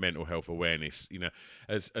 you know, mental health awareness, you know,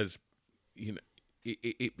 as you know,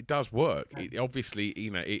 it does work. It obviously,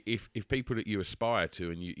 you know, if people that you aspire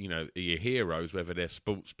to and you know, are your heroes, whether they're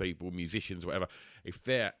sports people, musicians, whatever, if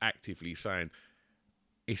they're actively saying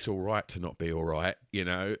it's all right to not be all right, you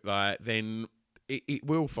know, like, then it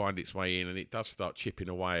will find its way in, and it does start chipping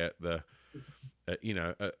away at the, you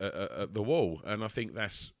know, at the wall. And I think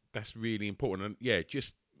that's really important. And yeah,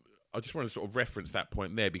 I just want to sort of reference that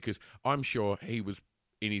point there, because I'm sure he was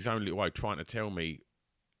in his own little way trying to tell me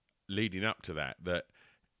leading up to that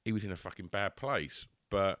he was in a fucking bad place.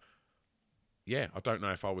 But yeah, I don't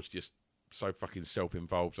know if I was just so fucking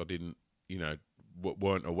self-involved I didn't, you know,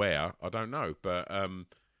 weren't aware. I don't know. But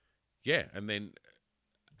yeah, and then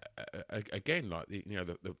again, like, you know,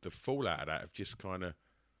 the fallout of that of just kind of,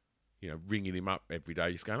 you know, ringing him up every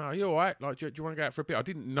day, just going, "Oh, you all right? Like, do you want to go out for a bit?" I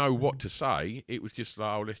didn't know what to say. It was just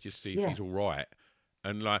like, "Oh, let's just see if he's all right."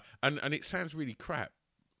 And like, and it sounds really crap,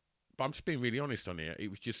 but I'm just being really honest on here. It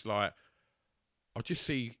was just like, I just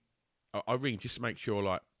see, I ring just to make sure,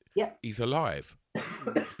 like, he's alive,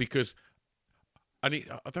 because, and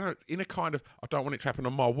I don't know, in a kind of, I don't want it to happen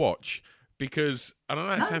on my watch, because, and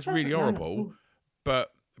I know it sounds really horrible, but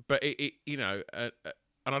it you know.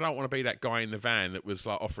 And I don't want to be that guy in the van that was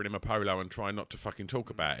like offering him a polo and trying not to fucking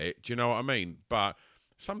talk about it. Do you know what I mean? But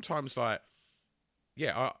sometimes, like,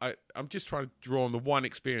 yeah, I'm just trying to draw on the one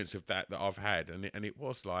experience of that I've had, and it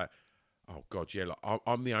was like, oh God, yeah, like,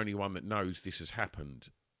 I'm the only one that knows this has happened.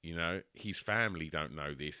 You know, his family don't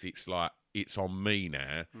know this. It's like, it's on me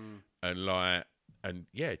now, and like, and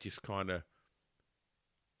yeah, just kind of,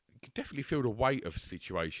 you can definitely feel the weight of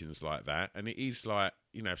situations like that. And it is like,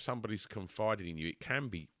 you know, if somebody's confiding in you, it can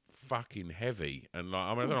be fucking heavy. And like, I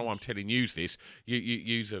mean, I don't know why I'm telling you this.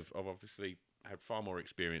 You have obviously had far more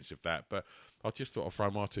experience of that, but I just thought I'd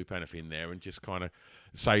throw my 2 pence in there and just kind of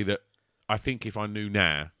say that I think if I knew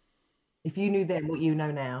now, if you knew then what you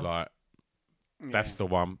know now, like, that's the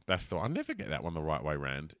one. I never get that one the right way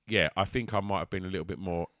round. Yeah, I think I might have been a little bit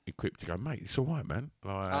more equipped to go, mate, it's all right, man.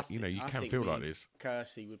 Like, you know, you can feel like this.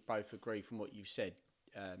 Kirsty would both agree from what you've said.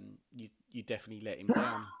 You definitely let him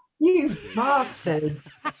down. You bastard.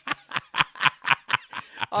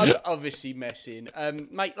 I'm obviously messing,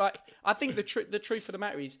 mate. Like, I think the truth of the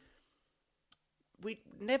matter is, we're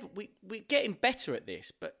getting better at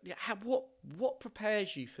this. But what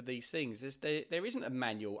prepares you for these things? There isn't a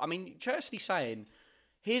manual. I mean, Kirsty saying,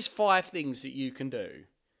 "Here's 5 things that you can do,"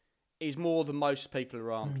 is more than most people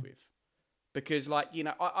are armed with. Because, like, you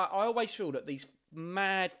know, I always feel that these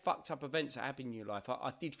mad, fucked up events that happen in your life,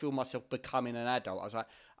 I did feel myself becoming an adult. I was like,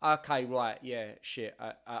 okay, right, yeah, shit.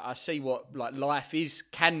 I see what, like, life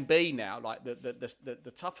can be now, like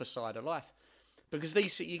the tougher side of life.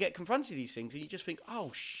 Because you get confronted with these things and you just think,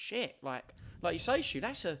 oh shit, like you say,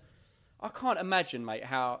 Stu, I can't imagine, mate,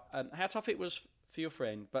 how tough it was for your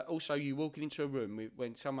friend, but also you walking into a room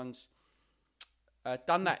when someone's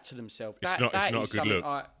done that to themselves. It's not a good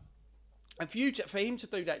look. And for him to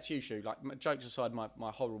do that to you, Stu, like, jokes aside, my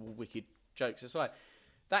horrible, wicked jokes aside,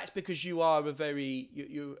 that's because you are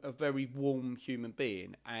you're a very warm human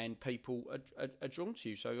being, and people are drawn to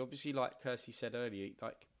you. So obviously, like Kirsty said earlier,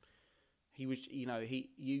 like, he was, you know,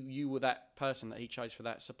 you were that person that he chose for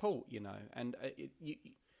that support, you know, and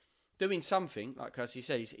doing something, like Kirsty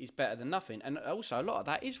says, is better than nothing. And also, a lot of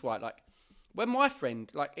that is right. Like, when my friend,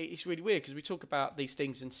 like, it's really weird because we talk about these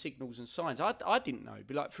things and signals and signs. I didn't know.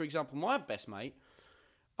 But, like, for example, my best mate,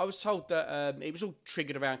 I was told that it was all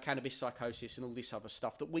triggered around cannabis psychosis and all this other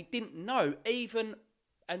stuff that we didn't know even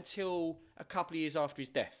until a couple of years after his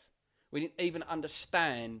death. We didn't even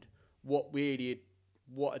understand what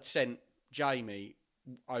had sent Jamie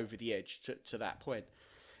over the edge to that point.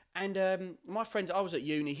 And my friends, I was at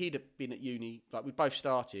uni, he'd have been at uni, like, we both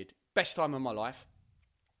started. Best time of my life.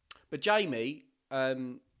 But Jamie,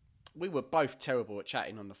 we were both terrible at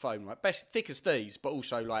chatting on the phone, right? Thick as thieves, but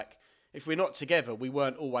also, like, if we're not together, we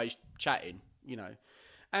weren't always chatting, you know.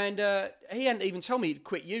 And he hadn't even told me he'd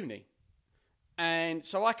quit uni. And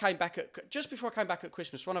so I came back just before I came back at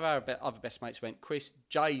Christmas. One of our other best mates went, Chris,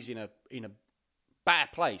 Jay's in a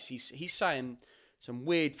bad place. He's saying some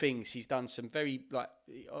weird things. He's done some very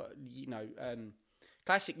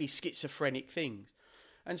classically schizophrenic things.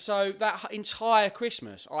 And so that entire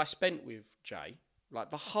Christmas I spent with Jay, like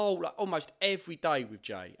the whole, like almost every day with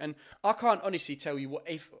Jay. And I can't honestly tell you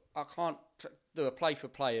I can't do a play for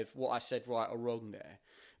play of what I said right or wrong there.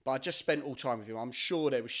 But I just spent all time with him. I'm sure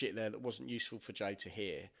there was shit there that wasn't useful for Jay to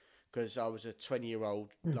hear, because I was a 20-year-old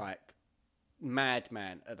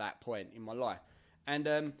madman at that point in my life.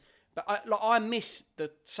 And but I miss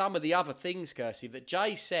some of the other things, Kirsty, that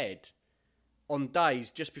Jay said on days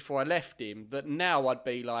just before I left him, that now I'd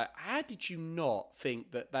be like, how did you not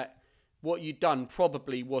think that what you'd done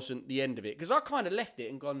probably wasn't the end of it? Because I kind of left it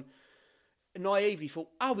and gone, naively thought,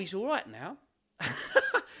 oh, he's all right now.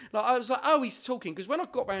 Like I was like, oh, he's talking. Because when I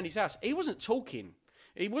got round his house, he wasn't talking.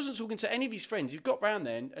 He wasn't talking to any of his friends. He got round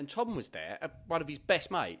there and Tom was there, one of his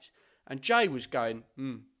best mates. And Jay was going,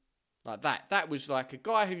 like that. That was like a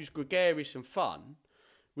guy who's gregarious and fun.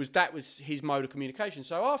 That was his mode of communication.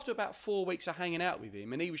 So after about 4 weeks of hanging out with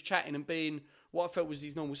him, and he was chatting and being what I felt was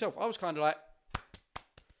his normal self, I was kind of like,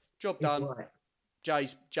 job done. Right.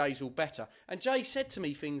 Jay's all better. And Jay said to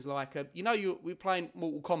me things like, we were playing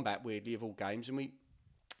Mortal Kombat, weirdly, of all games, and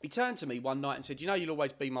he turned to me one night and said, you'll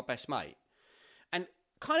always be my best mate. And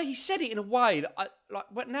kind of he said it in a way that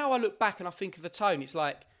but now I look back and I think of the tone, it's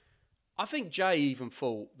like, I think Jay even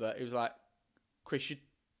thought that it was like, Chris,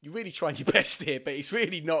 you're really trying your best here, but it's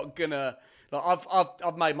really not gonna. Like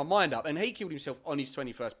I've made my mind up, and he killed himself on his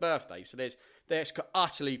 21st birthday. So there's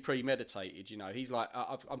utterly premeditated. He's like,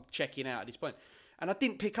 I'm checking out at this point, and I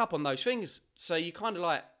didn't pick up on those things. So you kind of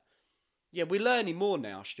like, yeah, we're learning more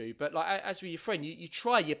now, Stu. But like as with your friend, you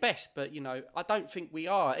try your best, but I don't think we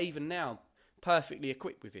are even now perfectly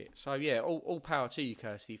equipped with it. So yeah, all power to you,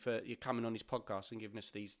 Kirsty, for you coming on this podcast and giving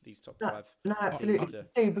us these top five. No, absolutely.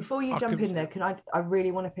 Stu, before you jump in there, I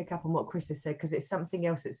really want to pick up on what Chris has said, because it's something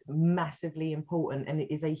else that's massively important, and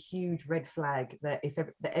it is a huge red flag that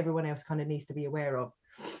that everyone else kind of needs to be aware of.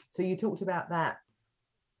 So you talked about that.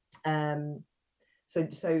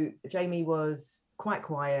 So Jamie was quite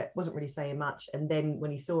quiet, wasn't really saying much, and then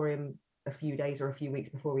when you saw him a few days or a few weeks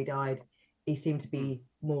before he died, he seemed to be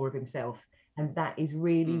more of himself. And that is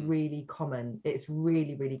really, really common. It's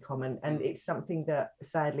really, really common. And it's something that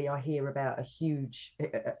sadly I hear about a huge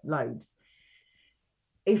loads.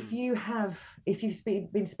 If you've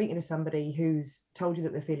been speaking to somebody who's told you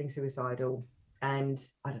that they're feeling suicidal, and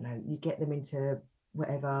I don't know, you get them into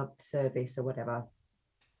whatever service or whatever,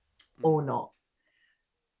 or not,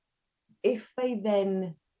 if they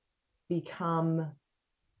then become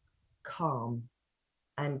calm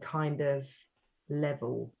and kind of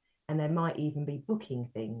level, and they might even be booking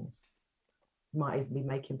things, might even be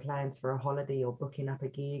making plans for a holiday or booking up a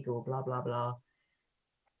gig or blah, blah, blah.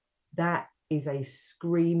 That is a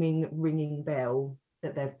screaming, ringing bell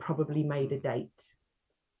that they've probably made a date.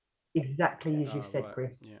 Exactly as you said, right.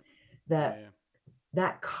 Chris. Yeah.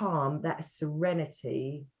 That calm, that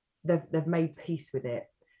serenity, they've made peace with it.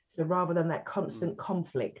 So rather than that constant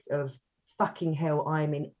conflict of fucking hell,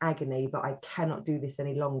 I'm in agony, but I cannot do this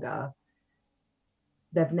any longer,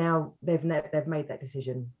 they've made that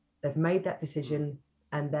decision. They've made that decision,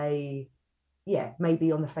 and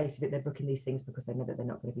maybe on the face of it, they're booking these things because they know that they're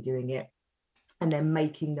not going to be doing it. And they're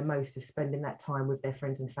making the most of spending that time with their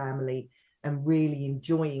friends and family and really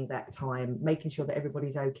enjoying that time, making sure that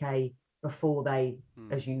everybody's okay before they,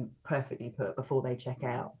 as you perfectly put, before they check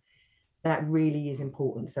out. That really is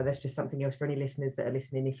important. So that's just something else for any listeners that are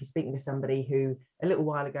listening. If you're speaking to somebody who a little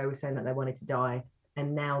while ago was saying that they wanted to die,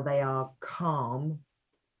 and now they are calm,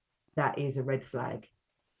 that is a red flag,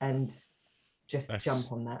 and just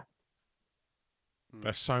jump on that.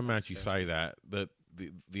 That's so mad you say that. That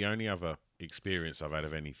the only other experience I've had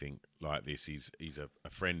of anything like this is a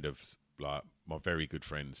friend of like my very good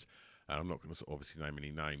friends. I'm not going to obviously name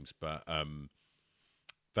any names, but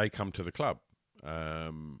they come to the club,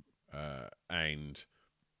 and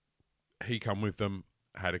he come with them,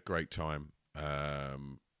 had a great time,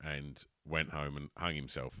 and went home and hung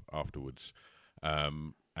himself afterwards.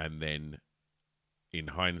 And then, in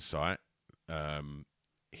hindsight,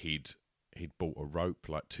 he'd bought a rope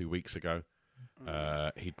like 2 weeks ago.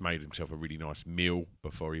 He'd made himself a really nice meal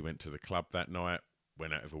before he went to the club that night.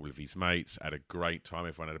 Went out with all of his mates, had a great time.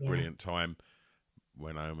 Everyone had a brilliant time.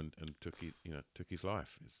 Went home and took his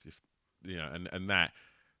life. It's just and that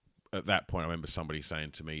at that point, I remember somebody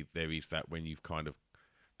saying to me, "There is that when you've kind of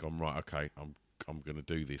gone right, okay, I'm going to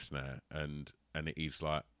do this now," and it is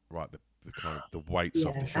like right, the kind of the weight's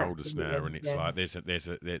off the shoulders now, and it's like there's an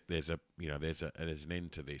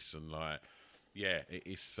end to this, and like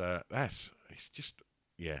it's just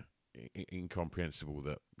incomprehensible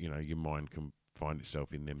that your mind can find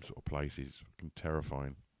itself in them sort of places.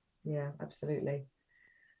 Terrifying. Yeah, absolutely.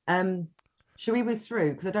 Should we whiz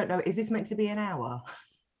through? Because I don't know, is this meant to be an hour?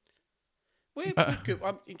 We're good.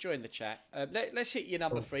 I'm enjoying the chat. Let's hit your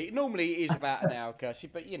number 3. Normally it is about an hour, Kirsty,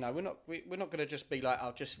 but we're not going to just be like,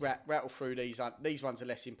 I'll just rattle through these. These ones are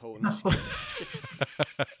less important. It's just.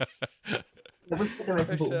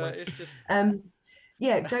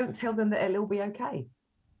 Don't tell them that it'll be okay.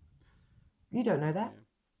 You don't know that.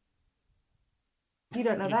 You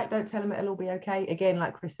don't know that. Don't tell them it'll all be okay. Again,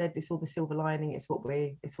 like Chris said, it's all the silver lining. It's what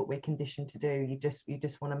we're conditioned to do. You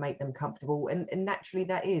just want to make them comfortable, and naturally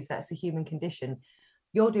that's a human condition.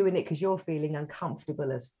 You're doing it because you're feeling uncomfortable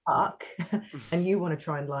as fuck, and you want to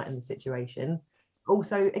try and lighten the situation.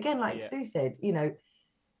 Also, again, like Stu said, you don't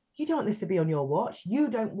want this to be on your watch. You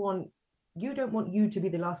don't want you to be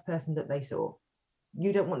the last person that they saw.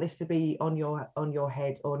 You don't want this to be on your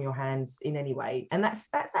head or on your hands in any way, and that's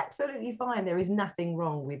absolutely fine. There is nothing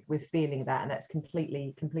wrong with feeling that, and that's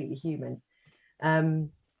completely human.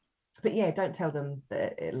 But don't tell them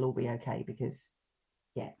that it'll all be okay, because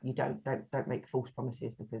you don't make false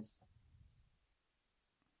promises, because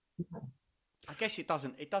I guess it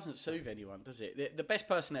doesn't soothe anyone, does it? The best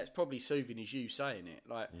person that's probably soothing is you saying it,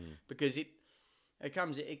 because it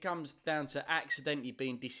comes down to accidentally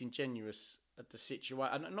being disingenuous at the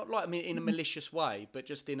situation, not like in a malicious way, but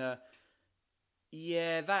just in a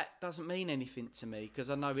that doesn't mean anything to me because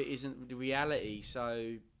I know it isn't the reality.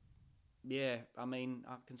 So I mean,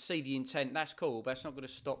 I can see the intent. That's cool, but it's not going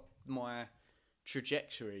to stop my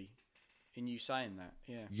trajectory in you saying that.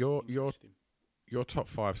 Your top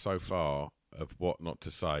 5 so far of what not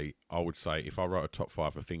to say. I would say if I wrote a top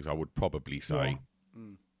 5 of things I would probably say.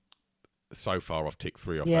 So far I've ticked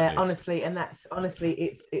 3 off that list. Honestly, and that's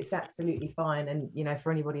it's absolutely fine. And for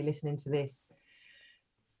anybody listening to this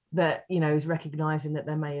that is recognizing that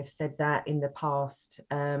they may have said that in the past,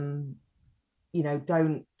 don't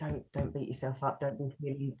beat yourself up, don't be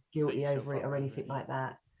feeling guilty over it or anything like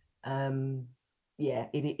that.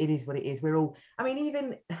 It is what it is. We're all, I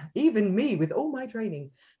mean, even me with all my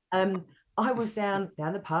training, I was down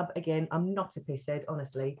the pub again. I'm not a pisshead,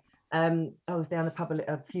 honestly. I was down the pub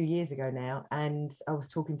a few years ago now, and I was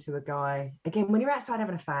talking to a guy. Again, when you're outside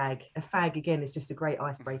having a fag again is just a great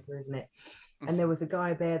icebreaker, isn't it? And there was a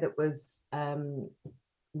guy there that was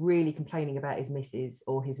really complaining about his missus,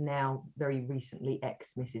 or his now very recently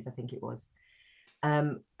ex-missus, I think it was.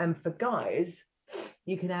 And for guys,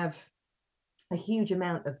 you can have a huge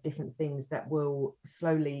amount of different things that will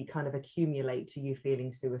slowly kind of accumulate to you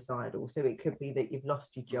feeling suicidal. So it could be that you've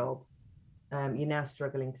lost your job. You're now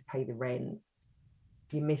struggling to pay the rent.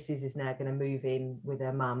 Your missus is now going to move in with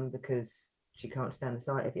her mum because she can't stand the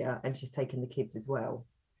sight of you, and she's taking the kids as well.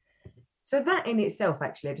 So that in itself,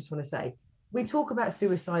 actually, I just want to say, we talk about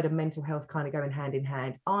suicide and mental health kind of going hand in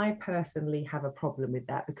hand. I personally have a problem with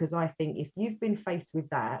that, because I think if you've been faced with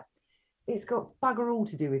that, it's got bugger all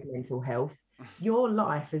to do with mental health. Your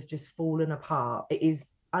life has just fallen apart. It is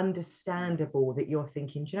understandable that you're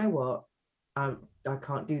thinking, do you know what? I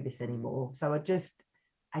can't do this anymore. So I just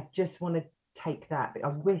want to take that.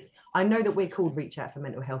 I know that we're called Reach Out for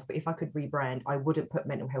Mental Health, but if I could rebrand, I wouldn't put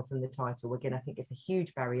mental health in the title. Again, I think it's a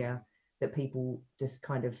huge barrier that people just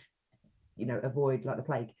kind of, avoid like the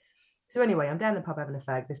plague. So anyway, I'm down the pub having a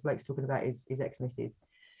fag. This bloke's talking about his ex-missus.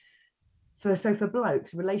 For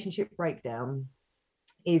blokes, relationship breakdown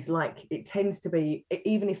is like, it tends to be,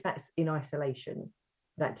 even if that's in isolation,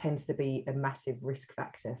 that tends to be a massive risk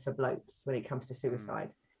factor for blokes when it comes to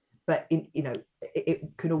suicide. But it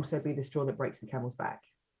could also be the straw that breaks the camel's back.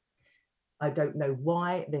 I don't know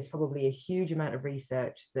why. There's probably a huge amount of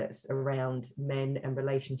research that's around men and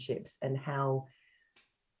relationships, and how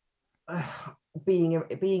being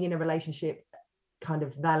in a relationship kind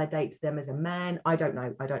of validates them as a man. I don't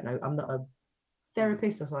know. I'm not a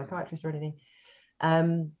therapist or psychiatrist or anything.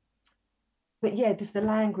 But yeah, just the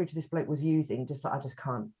language this bloke was using, just like,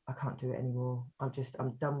 I can't do it anymore. I'm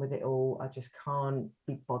done with it all. I just can't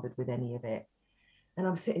be bothered with any of it. And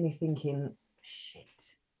I'm sitting there thinking,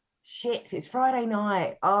 shit, it's Friday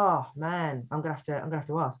night. Oh man, I'm gonna have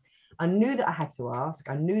to ask. I knew that I had to ask.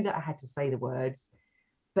 I knew that I had to say the words.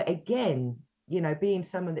 But again, being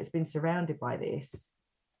someone that's been surrounded by this,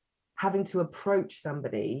 having to approach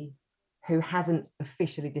somebody who hasn't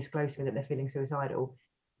officially disclosed to me that they're feeling suicidal,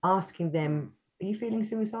 asking them, are you feeling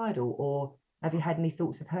suicidal, or have you had any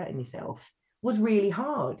thoughts of hurting yourself, was really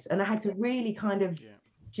hard. And I had to really kind of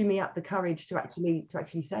jimmy up the courage to actually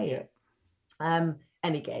say it.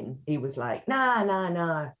 And again, he was like,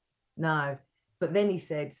 no. But then he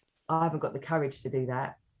said, I haven't got the courage to do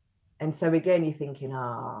that. And so again, you're thinking,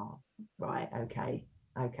 oh, right, okay.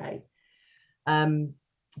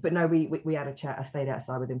 But no, we had a chat. I stayed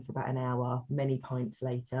outside with him for about an hour, many pints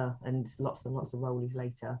later, and lots and lots of rollies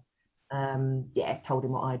later. Told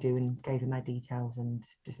him what I do and gave him my details, and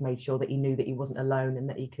just made sure that he knew that he wasn't alone and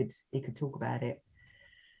that he could talk about it.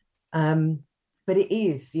 But it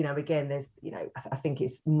is, again, there's, I think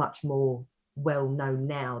it's much more well known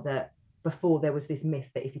now that before there was this myth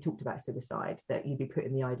that if you talked about suicide, that you'd be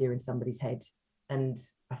putting the idea in somebody's head. And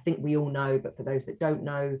I think we all know, but for those that don't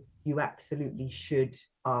know, you absolutely should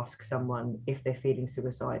ask someone if they're feeling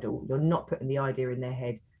suicidal. You're not putting the idea in their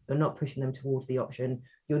head. You're not pushing them towards the option.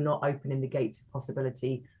 You're not opening the gates of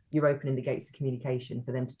possibility. You're opening the gates of communication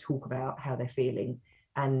for them to talk about how they're feeling.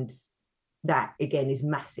 And that, again, is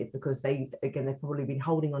massive, because they've probably been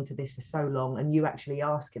holding on to this for so long. And you actually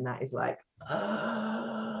asking that is like,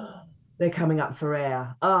 they're coming up for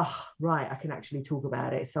air. Oh, right, I can actually talk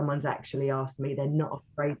about it. Someone's actually asked me. They're not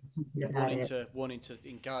afraid of talking about it. Wanting to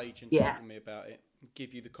engage and talk to me about it.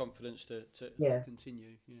 Give you the confidence to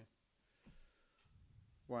continue. Yeah.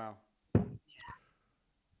 Wow.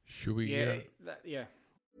 Should we? Yeah.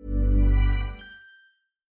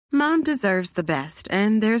 Mom deserves the best,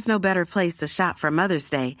 and there's no better place to shop for Mother's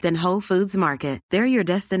Day than Whole Foods Market. They're your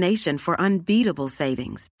destination for unbeatable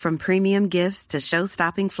savings, from premium gifts to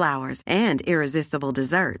show-stopping flowers and irresistible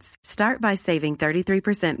desserts. Start by saving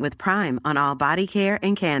 33% with Prime on all body care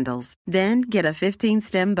and candles. Then get a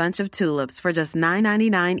 15-stem bunch of tulips for just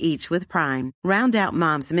 $9.99 each with Prime. Round out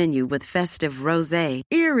Mom's menu with festive rosé,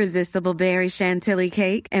 irresistible berry chantilly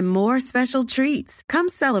cake, and more special treats. Come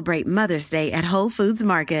celebrate Mother's Day at Whole Foods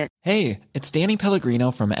Market. Hey, it's Danny Pellegrino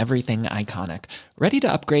from Everything Iconic. Ready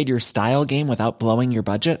to upgrade your style game without blowing your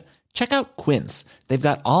budget? Check out Quince. They've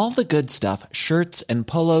got all the good stuff, shirts and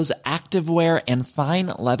polos, activewear, and fine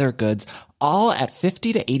leather goods, all at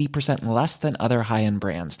 50 to 80% less than other high-end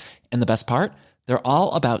brands. And the best part? They're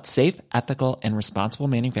all about safe, ethical, and responsible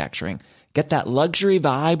manufacturing. Get that luxury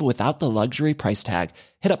vibe without the luxury price tag.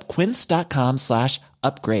 Hit up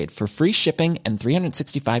quince.com/upgrade for free shipping and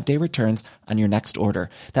 365-day returns on your next order.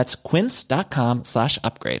 That's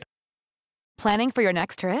quince.com/upgrade. Planning for your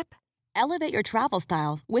next trip? Elevate your travel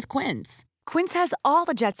style with Quince. Quince has all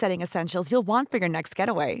the jet-setting essentials you'll want for your next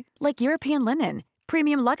getaway, like European linen,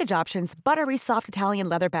 premium luggage options, buttery soft Italian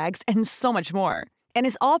leather bags, and so much more. And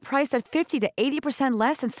is all priced at 50 to 80%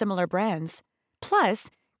 less than similar brands. Plus,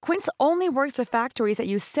 Quince only works with factories that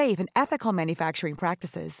use safe and ethical manufacturing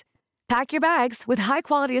practices. Pack your bags with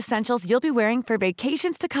high-quality essentials you'll be wearing for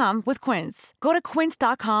vacations to come with Quince. Go to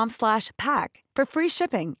quince.com/pack for free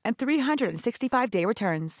shipping and 365-day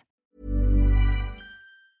returns.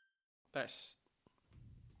 That's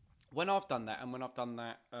when I've done that, and when I've done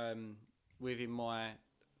that within my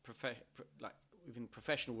within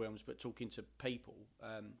professional realms, but talking to people,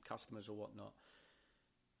 customers or whatnot.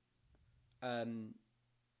 I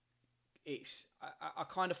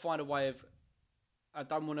kind of find a way of, I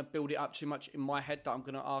don't want to build it up too much in my head that I'm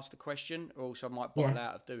going to ask the question, or else I might bottle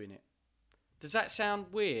out of doing it. Does that sound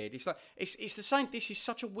weird? It's like it's the same. This is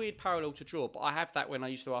such a weird parallel to draw, but I have that when I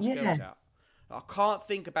used to ask girls out. I can't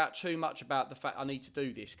think about too much about the fact I need to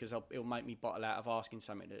do this, because it'll make me bottle out of asking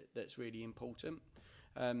something that's really important.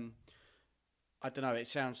 I don't know. It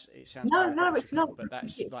sounds. No, it's not. But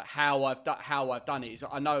that's like how I've done it. Is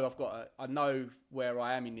I know I know where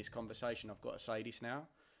I am in this conversation. I've got to say this now.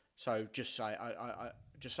 So just say I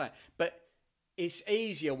just say. But it's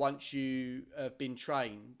easier once you have been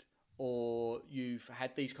trained, or you've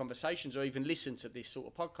had these conversations, or even listened to this sort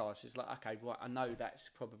of podcast. It's like, okay, right, I know that's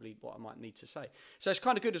probably what I might need to say. So it's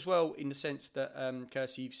kind of good as well, in the sense that,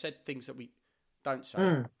 Kirsty, you've said things that we don't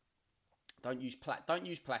say. Don't use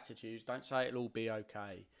platitudes. Don't say it'll all be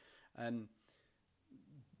okay.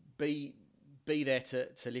 Be there to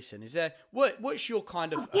listen. Is there what's your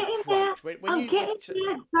kind of approach? Don't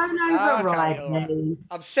override me.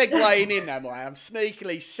 I'm segueing in, am I? I'm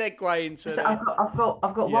sneakily segueing to. So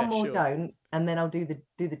I've got one more don't, and then I'll do the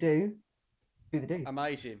do.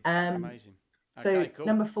 Amazing. Amazing. Okay, so cool.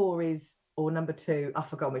 Number 4 is, or number 2, I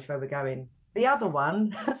forgot which way we're going. The other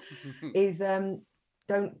one is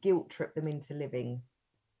don't guilt trip them into living.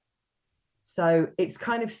 So it's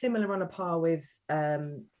kind of similar on a par with,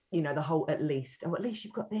 the whole at least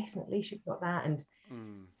you've got this, and at least you've got that. And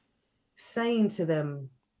saying to them,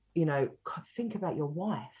 God, think about your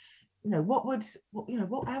wife.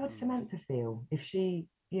 How would Samantha feel if she,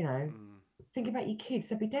 think about your kids?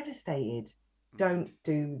 They'd be devastated. Don't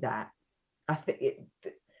do that. I think,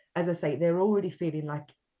 as I say, they're already feeling like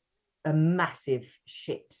a massive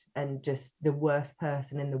shit and just the worst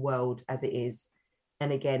person in the world as it is.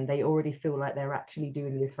 And again, they already feel like they're actually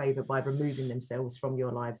doing you a favor by removing themselves from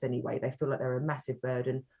your lives anyway. They feel like they're a massive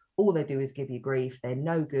burden. All they do is give you grief. They're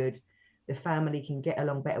no good. The family can get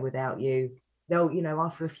along better without you. They'll, you know,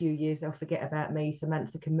 after a few years, they'll forget about me.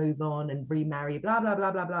 Samantha can move on and remarry, blah, blah,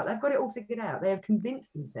 blah, blah, blah. They've got it all figured out. They have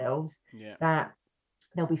convinced themselves that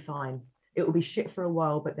they'll be fine. It will be shit for a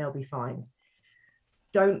while, but they'll be fine.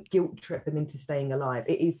 Don't guilt trip them into staying alive.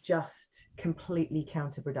 It is just completely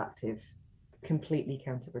counterproductive. Completely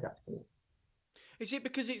counterproductive. Is it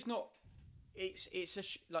because it's not? It's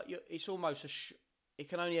it's almost it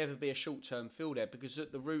can only ever be a short-term feel there, because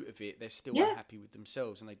at the root of it, they're still unhappy with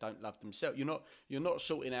themselves and they don't love themselves. You're not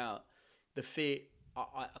sorting out the fear.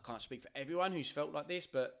 I can't speak for everyone who's felt like this,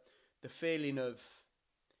 but the feeling of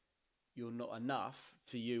you're not enough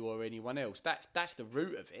for you or anyone else. That's the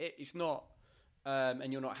root of it. It's not.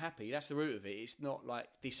 And you're not happy. That's the root of it. It's not like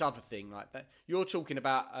this other thing like that. You're talking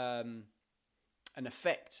about an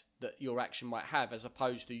effect that your action might have, as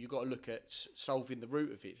opposed to you've got to look at solving the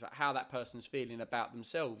root of it. It's like how that person's feeling about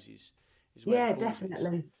themselves is where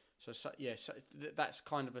definitely. So that's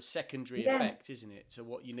kind of a secondary effect, isn't it, to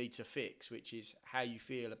what you need to fix, which is how you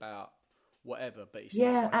feel about whatever. But it's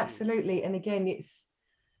absolutely. You. And again, it's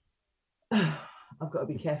I've got to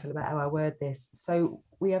be careful about how I word this. So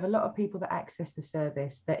we have a lot of people that access the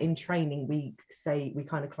service that in training we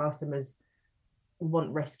kind of class them as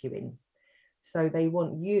want rescuing. So they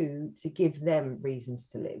want you to give them reasons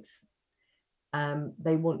to live.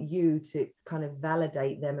 They want you to kind of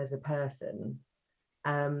validate them as a person.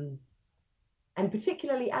 And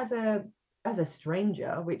particularly as a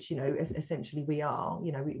stranger, which, you know, essentially we are,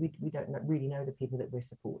 you know, we don't really know the people that we're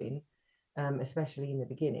supporting, especially in the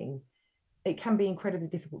beginning. It can be incredibly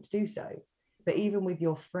difficult to do so. But even with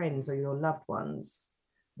your friends or your loved ones,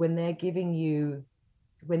 when they're giving you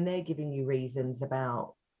reasons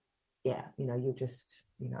about, you know, you're just,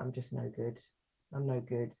 you know, I'm just no good. I'm no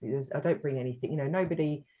good. I don't bring anything, you know,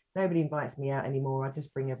 nobody invites me out anymore. I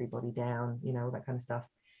just bring everybody down, you know, all that kind of stuff.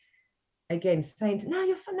 Again, saying, no,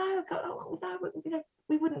 you're fine. No, you know,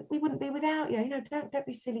 we wouldn't be without you. You know, don't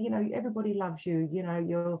be silly. You know, everybody loves you. You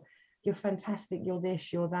know, you're fantastic. You're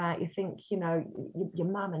this, you're that. You think, you know, your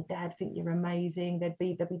mum and dad think you're amazing. They'd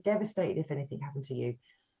be devastated if anything happened to you.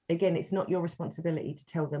 Again, it's not your responsibility to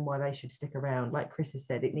tell them why they should stick around. Like Chris has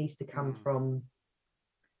said, it needs to come from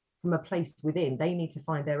a place within. They need to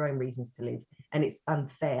find their own reasons to live, and it's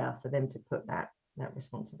unfair for them to put that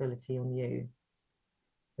responsibility on you.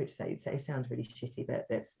 Which it sounds really shitty, but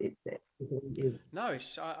it is. No,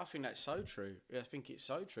 I think that's so true. I think it's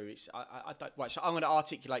so true. I don't. Right, so I'm going to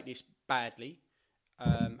articulate this badly,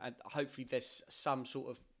 and hopefully there's some sort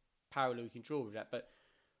of parallel you can draw with that. But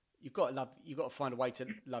you've got to find a way to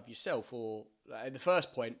love yourself, or at the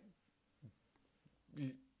first point,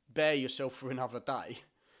 bear yourself for another day,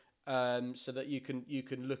 so that you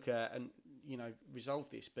can look at and, you know, resolve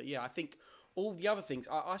this. But yeah, I think all the other things,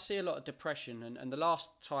 I see a lot of depression, and the last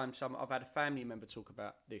time I've had a family member talk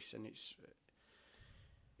about this, and it's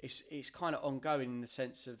kind of ongoing in the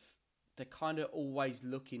sense of they're kind of always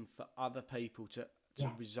looking for other people to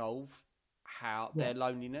resolve their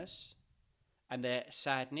loneliness and their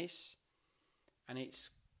sadness, and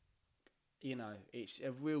it's, you know, it's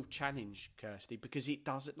a real challenge, Kirsty, because it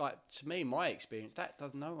doesn't, like, to me, my experience, that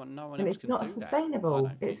does no one and else can do that. It's not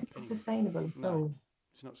sustainable. It's not sustainable at all.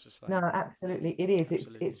 It's not sustainable. No, absolutely, it is.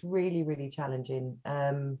 Absolutely. It's really, really challenging.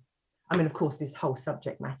 I mean, of course, this whole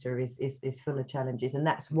subject matter is full of challenges, and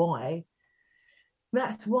that's why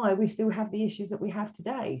we still have the issues that we have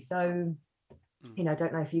today. So, you know, I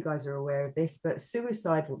don't know if you guys are aware of this, but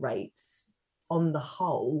suicide rates on the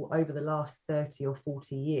whole over the last 30 or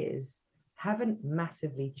 40 years haven't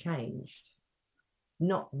massively changed.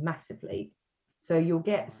 Not massively. So you'll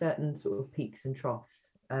get certain sort of peaks and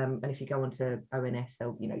troughs. And if you go onto ONS,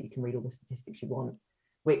 you know, you can read all the statistics you want,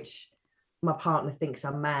 which my partner thinks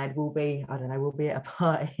I'm mad. We'll be at a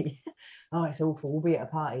party. Oh, it's awful. We'll be at a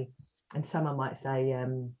party. And someone might say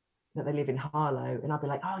that they live in Harlow. And I'll be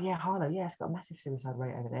like, oh yeah, Harlow. Yeah, it's got a massive suicide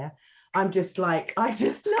rate over there. I'm just like, I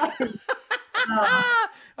just know.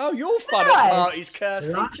 Oh, you're fun at parties,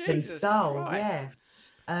 Kirsty. Jesus soul, Christ.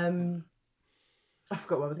 Yeah. I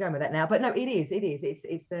forgot where I was going with that now. But no, it is.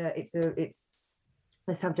 It's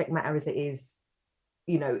the subject matter as it is.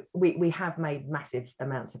 You know, we have made massive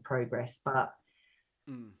amounts of progress, but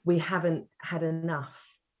we haven't had enough.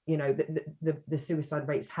 You know, the suicide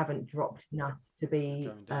rates haven't dropped enough to be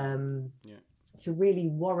to really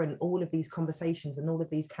warrant all of these conversations and all of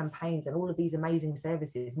these campaigns and all of these amazing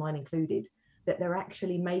services, mine included, that they're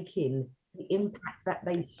actually making the impact that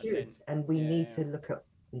they should. And we need to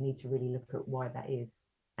really look at why that is.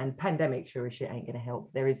 And pandemic sure as shit ain't going to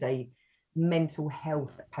help. There is a mental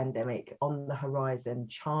health pandemic on the horizon,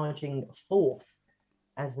 charging forth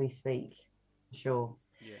as we speak. Sure.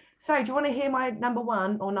 Yeah. So do you want to hear my number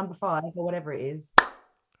 1 or number 5 or whatever it is?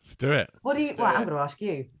 Let's do it. What do you? Right, I'm going to ask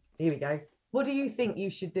you. Here we go. What do you think you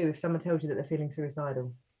should do if someone tells you that they're feeling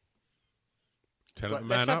suicidal? Tell them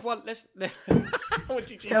man up. What did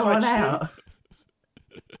you Tell say? one out.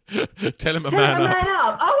 Tell him a man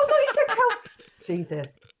up. Oh, I thought you said tell.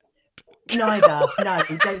 Jesus. Neither. No,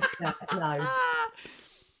 don't do that.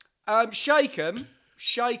 No. Shake them,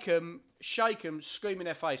 scream in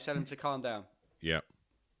their face, tell them to calm down. Yeah.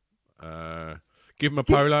 Give them a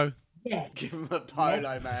polo. Yeah. Give them a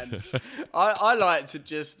polo, man. I like to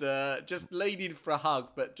just lean in for a hug,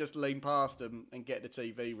 but just lean past them and get the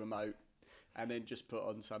TV remote, and then just put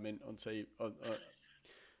on something on TV.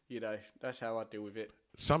 You know, that's how I deal with it.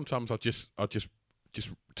 Sometimes I just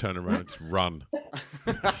turn around and just run.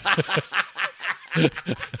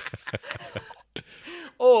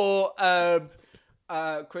 Or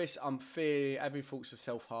Chris, I'm having thoughts of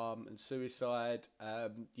self-harm and suicide.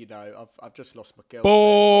 You know, I've just lost my girlfriend.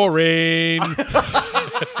 Boring.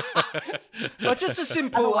 Well, just a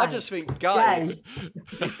simple. I just think go.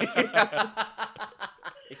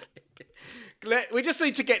 We just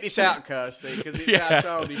need to get this out, Kirsty, because it's our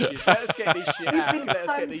childishness. Let's get this shit out.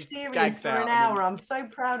 Let's get these gags out. For an hour. I'm so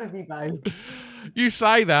proud of you both. You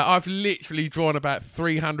say that, I've literally drawn about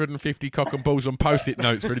 350 cock and balls on Post-it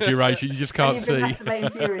notes for the duration. You just can't see. You've been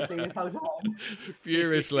masturbating furiously this whole time.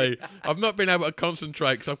 Furiously. I've not been able to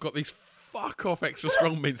concentrate because I've got these fuck off extra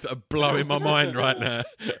strong mints that are blowing my mind right now.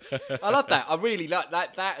 I love that. I really like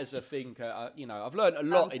that. That as a thing, you know, I've learned a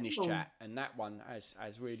lot in this chat, and that one has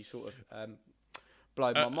really sort of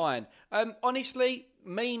blown my mind. Honestly,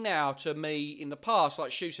 me now to me in the past,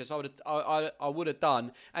 like Shu says, I would have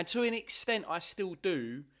done, and to an extent, I still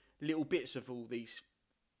do little bits of all these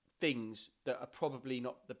things that are probably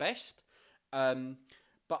not the best.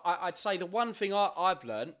 But I'd say the one thing I've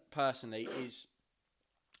learned personally is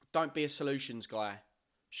don't be a solutions guy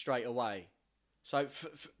straight away. So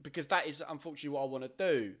because that is unfortunately what I want to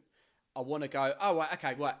do. I want to go, oh, right,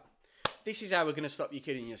 okay, right. This is how we're going to stop you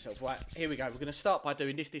killing yourself, right? Here we go. We're going to start by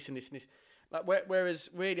doing this, this, and this, and this. Like, whereas,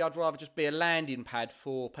 really, I'd rather just be a landing pad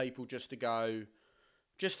for people just to go,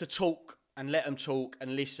 just to talk and let them talk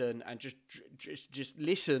and listen and just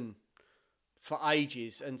listen for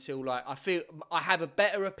ages until, like, I feel I have a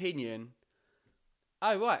better opinion.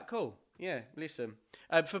 Oh, right, cool. Yeah, listen.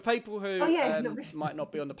 For people who might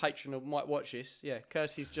not be on the Patreon or might watch this,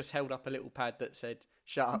 Kirsty's just held up a little pad that said,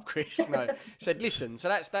 "Shut up, Chris." No, said listen. So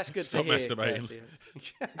that's good Stop to hear. masturbating.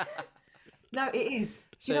 No, it is.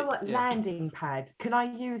 Do you know what? Landing pad. Can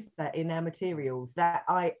I use that in our materials? That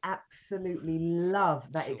I absolutely love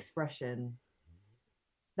that expression.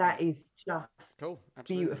 That is just cool.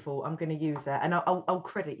 Beautiful. I'm going to use that, and I'll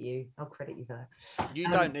credit you. I'll credit you for that. You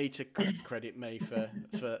don't need to credit me for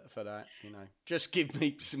that. You know, just give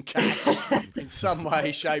me some cash in some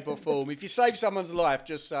way, shape, or form. If you save someone's life,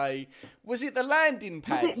 just say, "Was it the landing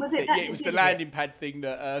pad?" Yeah, it was the landing pad thing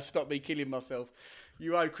that stopped me killing myself.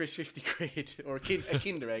 You owe Chris 50 quid or a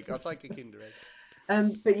Kinder Egg. I'll take a Kinder Egg.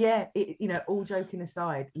 But yeah, you know, all joking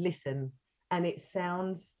aside, listen, and it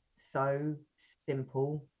sounds so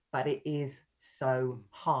simple, but it is so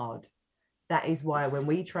hard. That is why when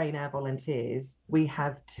we train our volunteers, we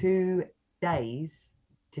have 2 days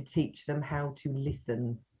to teach them how to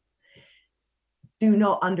listen. Do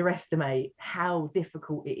not underestimate how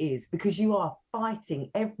difficult it is, because you are fighting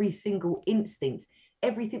every single instinct,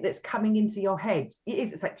 everything that's coming into your head.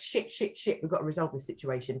 It's like shit. We've got to resolve this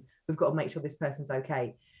situation. We've got to make sure this person's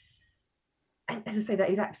okay. And as I say, that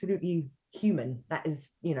is absolutely human. That is,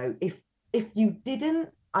 you know, if you didn't,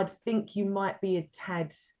 I'd think you might be a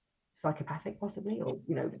tad psychopathic, possibly, or,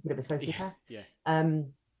 you know, a bit of a sociopath. Yeah.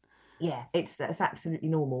 That's absolutely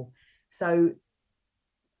normal. So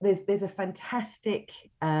there's a fantastic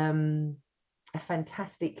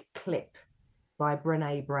clip by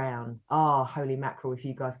Brené Brown. Oh, holy mackerel, if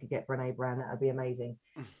you guys could get Brené Brown, that would be amazing.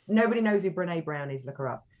 Nobody knows who Brené Brown is, look her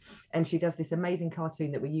up. And she does this amazing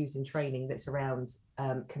cartoon that we use in training that's around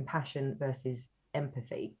compassion versus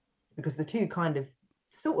empathy, because the two kind of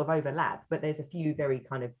sort of overlap, but there's a few very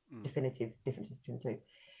kind of definitive differences between the two.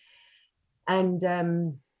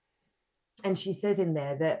 And she says in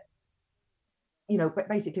there that, you know, but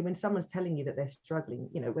basically when someone's telling you that they're struggling,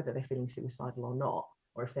 you know, whether they're feeling suicidal or not,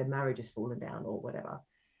 or if their marriage has fallen down or whatever,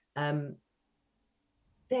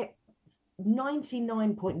 they're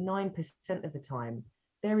 99.9% of the time,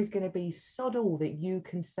 there is going to be sod all that you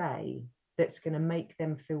can say that's going to make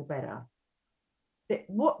them feel better,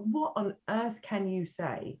 what on earth can you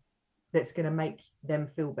say that's going to make them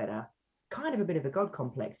feel better? Kind of a bit of a God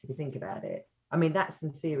complex if you think about it. I mean, that's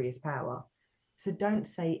some serious power. So don't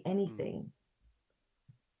say anything.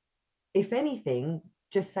 If anything,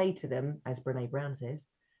 just say to them, as Brene Brown says,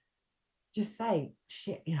 just say,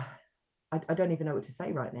 shit, you know, I don't even know what to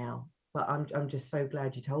say right now, but I'm just so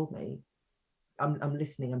glad you told me. I'm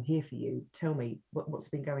listening. I'm here for you. Tell me what's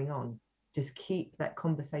been going on. Just keep that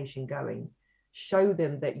conversation going. Show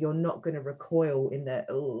them that you're not going to recoil in the,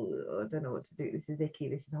 oh, I don't know what to do. This is icky.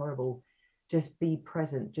 This is horrible. Just be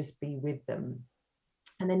present. Just be with them.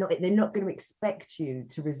 And they're not going to expect you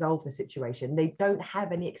to resolve the situation. They don't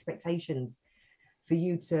have any expectations for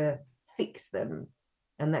you to fix them.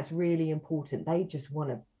 And that's really important. They just want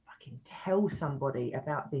to fucking tell somebody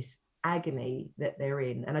about this agony that they're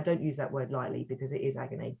in. And I don't use that word lightly because it is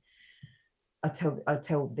agony. I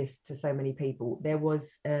tell this to so many people. There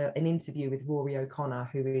was an interview with Rory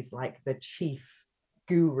O'Connor, who is like the chief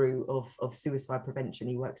guru of suicide prevention.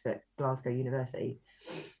 He works at Glasgow University.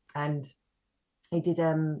 And he did,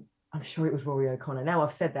 I'm sure it was Rory O'Connor. Now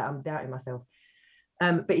I've said that, I'm doubting myself.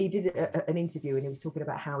 But he did an interview and he was talking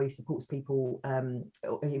about how he supports people.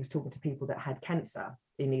 He was talking to people that had cancer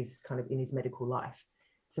in his medical life,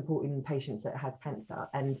 supporting patients that had cancer.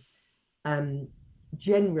 And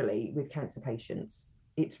generally with cancer patients,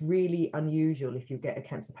 it's really unusual if you get a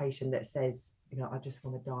cancer patient that says, you know, I just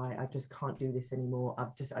want to die. I just can't do this anymore. I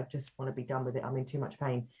just want to be done with it. I'm in too much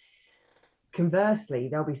pain. Conversely,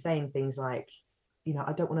 they'll be saying things like, you know,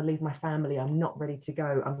 I don't want to leave my family. I'm not ready to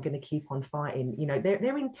go. I'm going to keep on fighting. You know,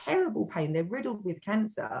 they're in terrible pain. They're riddled with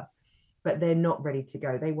cancer, but they're not ready to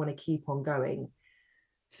go. They want to keep on going.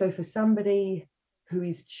 So for somebody who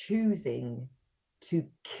is choosing to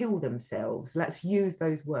kill themselves, let's use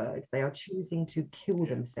those words. They are choosing to kill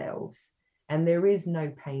themselves. And there is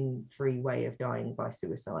no pain-free way of dying by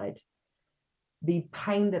suicide. The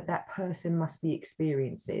pain that that person must be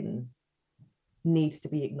experiencing needs to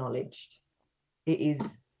be acknowledged. It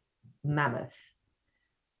is mammoth.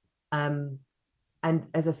 And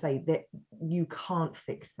as I say, that you can't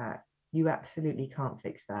fix that. You absolutely can't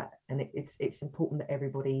fix that. And it's important that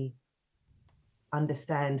everybody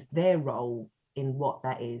understands their role in what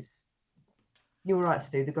that is. You were right,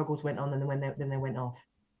 Stu. The goggles went on and then they went off.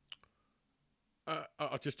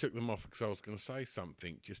 I just took them off because I was going to say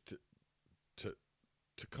something just to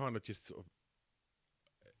kind of just sort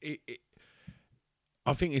of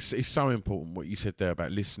I think it's so important what you said there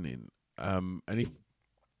about listening. And if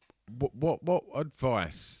what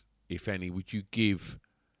advice, if any, would you give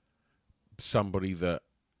somebody that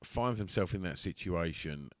finds himself in that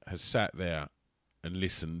situation, has sat there and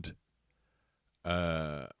listened,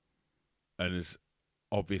 and is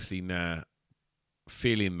obviously now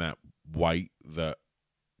feeling that weight that,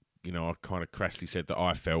 you know, I kind of crassly said that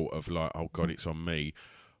I felt of like, oh God, it's on me.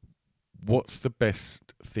 What's the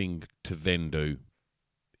best thing to then do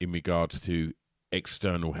in regards to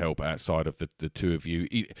external help outside of the two of you?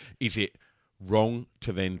 Is it wrong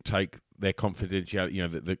to then take their confidentiality, you know,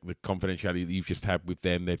 the confidentiality that you've just had with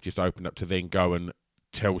them, they've just opened up, to then go and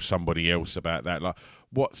tell somebody else about that? Like,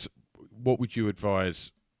 what would you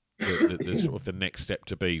advise the sort of the next step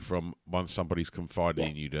to be from once somebody's confided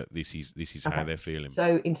in you that this is okay, how they're feeling?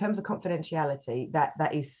 So in terms of confidentiality,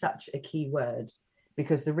 that is such a key word,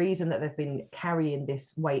 because the reason that they've been carrying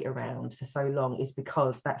this weight around for so long is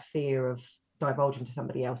because that fear of divulging to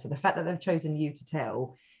somebody else. So the fact that they've chosen you to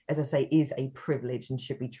tell, as I say, is a privilege and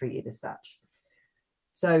should be treated as such.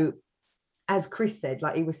 So as Chris said,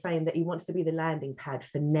 like, he was saying that he wants to be the landing pad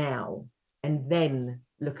for now and then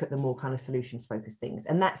look at the more kind of solutions focused things.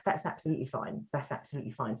 And that's absolutely fine. That's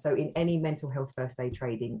absolutely fine. So in any mental health first aid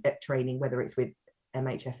training, whether it's with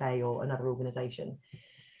MHFA or another organization,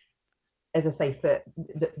 as I say, for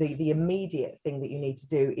the immediate thing that you need to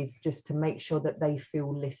do is just to make sure that they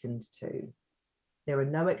feel listened to. There are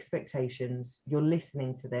no expectations. You're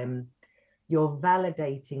listening to them. You're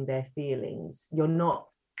validating their feelings. You're not,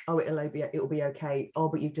 oh, it'll be okay. Oh,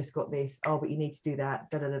 but you've just got this. Oh, but you need to do that.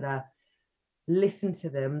 Da da da da. Listen to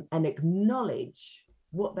them and acknowledge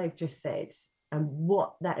what they've just said and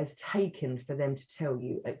what that has taken for them to tell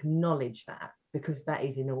you. Acknowledge that, because that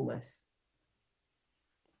is enormous.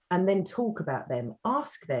 And then talk about them.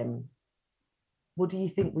 Ask them, what do you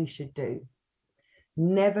think we should do?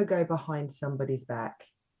 Never go behind somebody's back,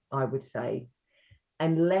 I would say,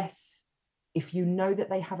 unless, if you know that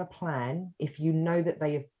they have a plan, if you know that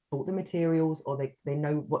they have bought the materials or they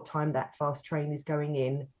know what time that fast train is going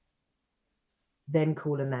in, then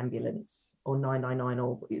call an ambulance. or 999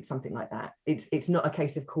 or something like that. It's not a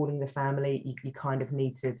case of calling the family. You kind of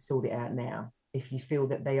need to sort it out now if you feel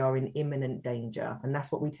that they are in imminent danger. And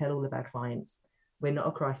that's what we tell all of our clients. We're not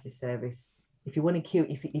a crisis service. If you want to kill,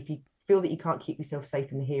 if you feel that you can't keep yourself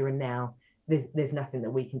safe in the here and now, there's nothing that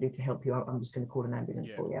we can do to help you. I'm just going to call an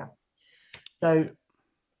ambulance for you. So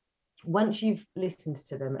once you've listened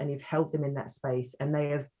to them and you've held them in that space, and they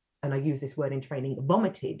have, and I use this word in training,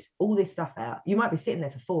 vomited all this stuff out. You might be sitting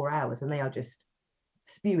there for 4 hours and they are just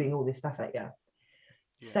spewing all this stuff at you.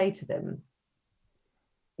 Say to them,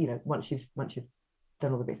 you know, once you've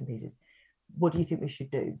done all the bits and pieces, what do you think we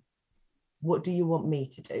should do? What do you want me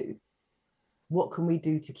to do? What can we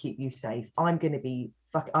do to keep you safe? I'm not going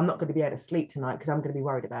to be able to sleep tonight because I'm going to be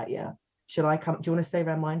worried about you. Should I come? Do you want to stay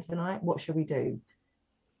around mine tonight? What should we do?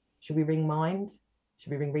 Should we ring Mind?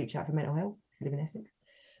 Should we ring Reach Out for Mental Health if you live in Essex?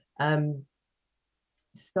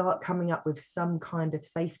 Start coming up with some kind of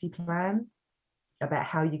safety plan about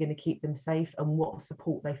how you're going to keep them safe and what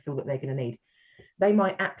support they feel that they're going to need. They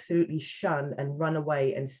might absolutely shun and run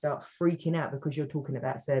away and start freaking out because you're talking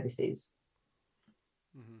about services.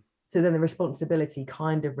 Mm-hmm. So then the responsibility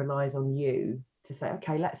kind of relies on you to say,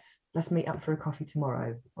 okay, let's meet up for a coffee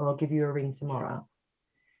tomorrow, or I'll give you a ring tomorrow.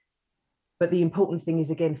 But the important thing is,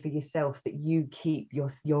 again, for yourself, that you keep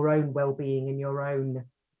your own well-being and your own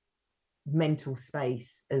mental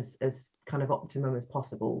space as kind of optimum as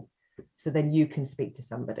possible, so then you can speak to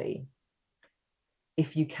somebody.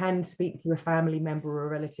 If you can speak to a family member or a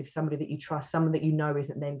relative, somebody that you trust, someone that you know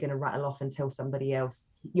isn't then going to rattle off and tell somebody else,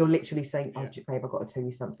 you're literally saying, oh, babe, I've got to tell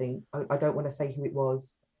you something. I don't want to say who it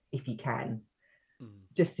was, if you can,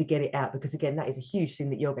 just to get it out, because again, that is a huge thing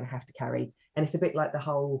that you're going to have to carry. And it's a bit like the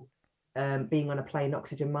whole being on a plane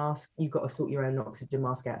oxygen mask. You've got to sort your own oxygen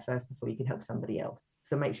mask out first before you can help somebody else.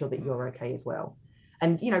 So make sure that you're okay as well.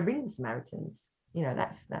 And, you know, ring the Samaritans. You know,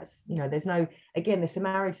 that's, you know, there's no, again, the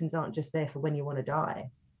Samaritans aren't just there for when you want to die.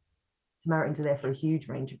 Samaritans are there for a huge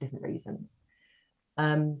range of different reasons.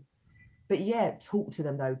 But yeah, talk to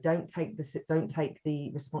them though. Don't take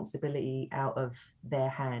the responsibility out of their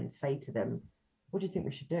hands. Say to them, what do you think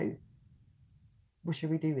we should do? What should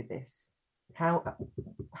we do with this? How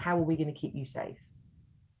are we going to keep you safe?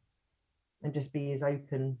 And just be as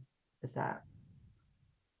open as that.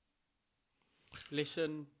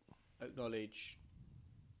 Listen, acknowledge,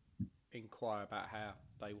 inquire about how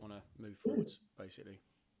they want to move forwards, basically.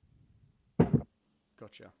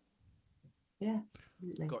 Gotcha. Yeah,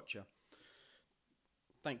 absolutely. Gotcha.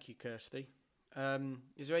 Thank you, Kirsty.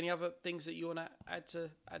 Is there any other things that you want to add to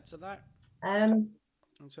that?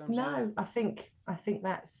 No, I think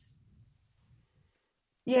that's,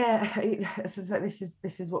 yeah. This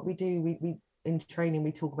is what we do. We in training,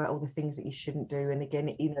 we talk about all the things that you shouldn't do. And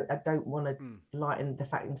again, you know, I don't want to lighten the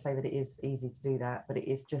fact and say that it is easy to do that, but it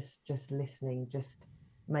is just listening, just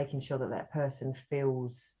making sure that that person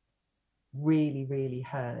feels really, really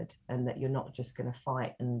heard, and that you're not just going to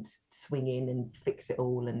fight and swing in and fix it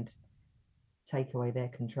all and take away their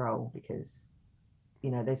control, because,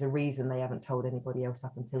 you know, there's a reason they haven't told anybody else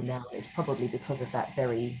up until now. And it's probably because of that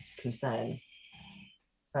very concern.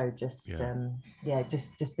 So just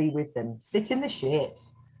be with them. Sit in the shit.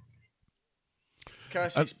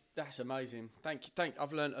 Kirsty, that's amazing. Thank you.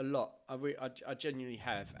 I've learned a lot. I genuinely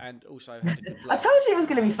have, and also had a good laugh. I told you it was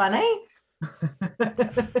going to be funny.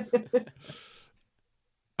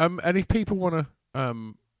 And if people want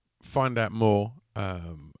to find out more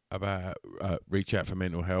about Reach Out for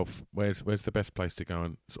Mental Health, where's the best place to go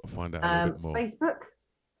and sort of find out a little bit more? Facebook,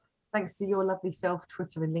 thanks to your lovely self,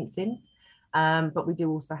 Twitter and LinkedIn. But we do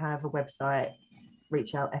also have a website,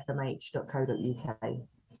 reachoutfmh.co.uk.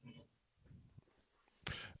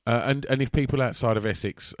 And if people outside of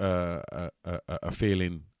Essex are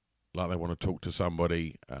feeling like they want to talk to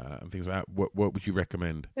somebody and things like that, what would you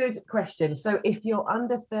recommend? Good question. So if you're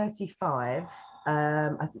under 35,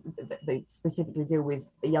 they specifically deal with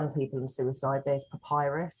young people and suicide. There's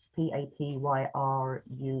Papyrus, Papyrus.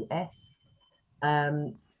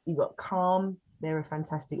 You've got Calm. They're a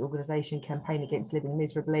fantastic organisation, Campaign Against Living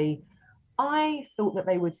Miserably. I thought that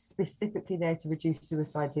they were specifically there to reduce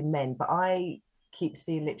suicides in men, but I keep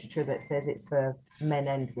seeing literature that says it's for men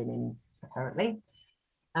and women, apparently.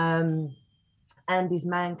 Andy's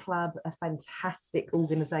Man Club, a fantastic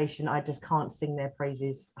organisation. I just can't sing their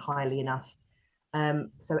praises highly enough.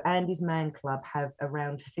 So Andy's Man Club have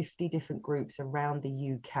around 50 different groups around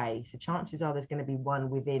the UK. So chances are there's going to be one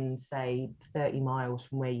within, say, 30 miles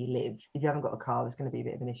from where you live. If you haven't got a car, there's going to be a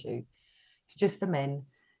bit of an issue. It's just for men.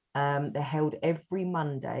 They're held every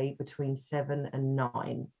Monday between 7 and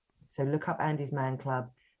 9. So look up Andy's Man Club,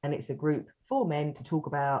 and it's a group for men to talk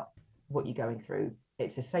about what you're going through.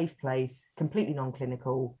 it's a safe place, completely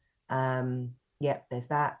non-clinical. There's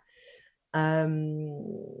that.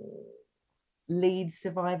 Leeds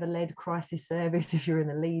survivor-led crisis service if you're in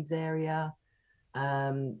the Leeds area.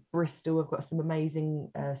 Bristol have got some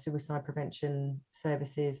amazing suicide prevention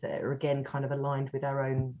services that are again kind of aligned with our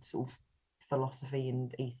own sort of philosophy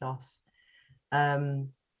and ethos.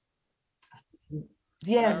 Failing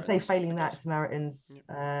that, Samaritans.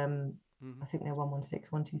 I think they're 116,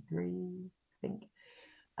 123, I think.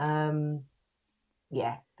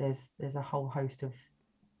 There's a whole host of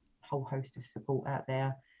support out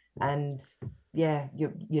there, and you're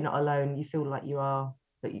not alone. You feel like you are,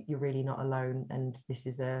 but you're really not alone. And this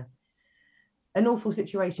is an awful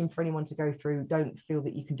situation for anyone to go through. Don't feel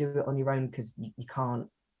that you can do it on your own, because you can't.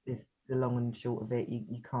 Is the long and short of it.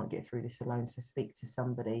 You can't get through this alone. So speak to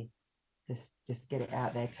somebody. Just get it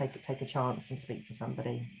out there. Take a chance and speak to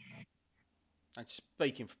somebody. And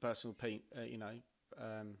speaking for personal, for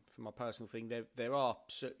my personal thing, there are,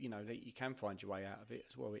 that you can find your way out of it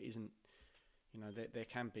as well. It isn't, there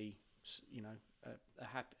can be, a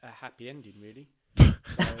happy ending, really. Don't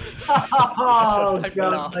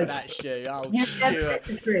laugh at that, Stu. Stuart,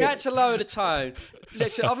 you had to lower the tone.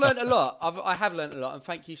 Listen, I've learned a lot. I have learned a lot, and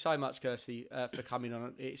thank you so much, Kirsty, for coming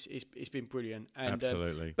on. It's been brilliant. And,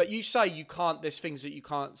 absolutely. But you say you can't. There's things that you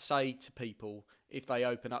can't say to people if they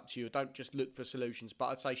open up to you. Don't just look for solutions. But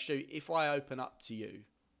I'd say, Stu, if I open up to you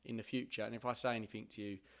in the future, and if I say anything to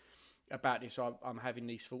you about this, I'm having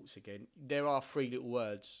these thoughts again. There are 3 little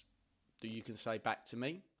words that you can say back to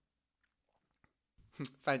me.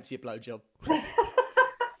 Fancy a blowjob.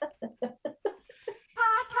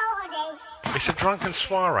 It's a drunken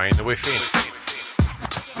soiree in the within.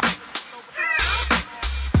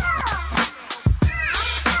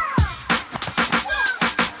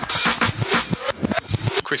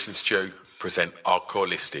 Chris and Stu present Hardcore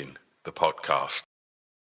Listing, the podcast.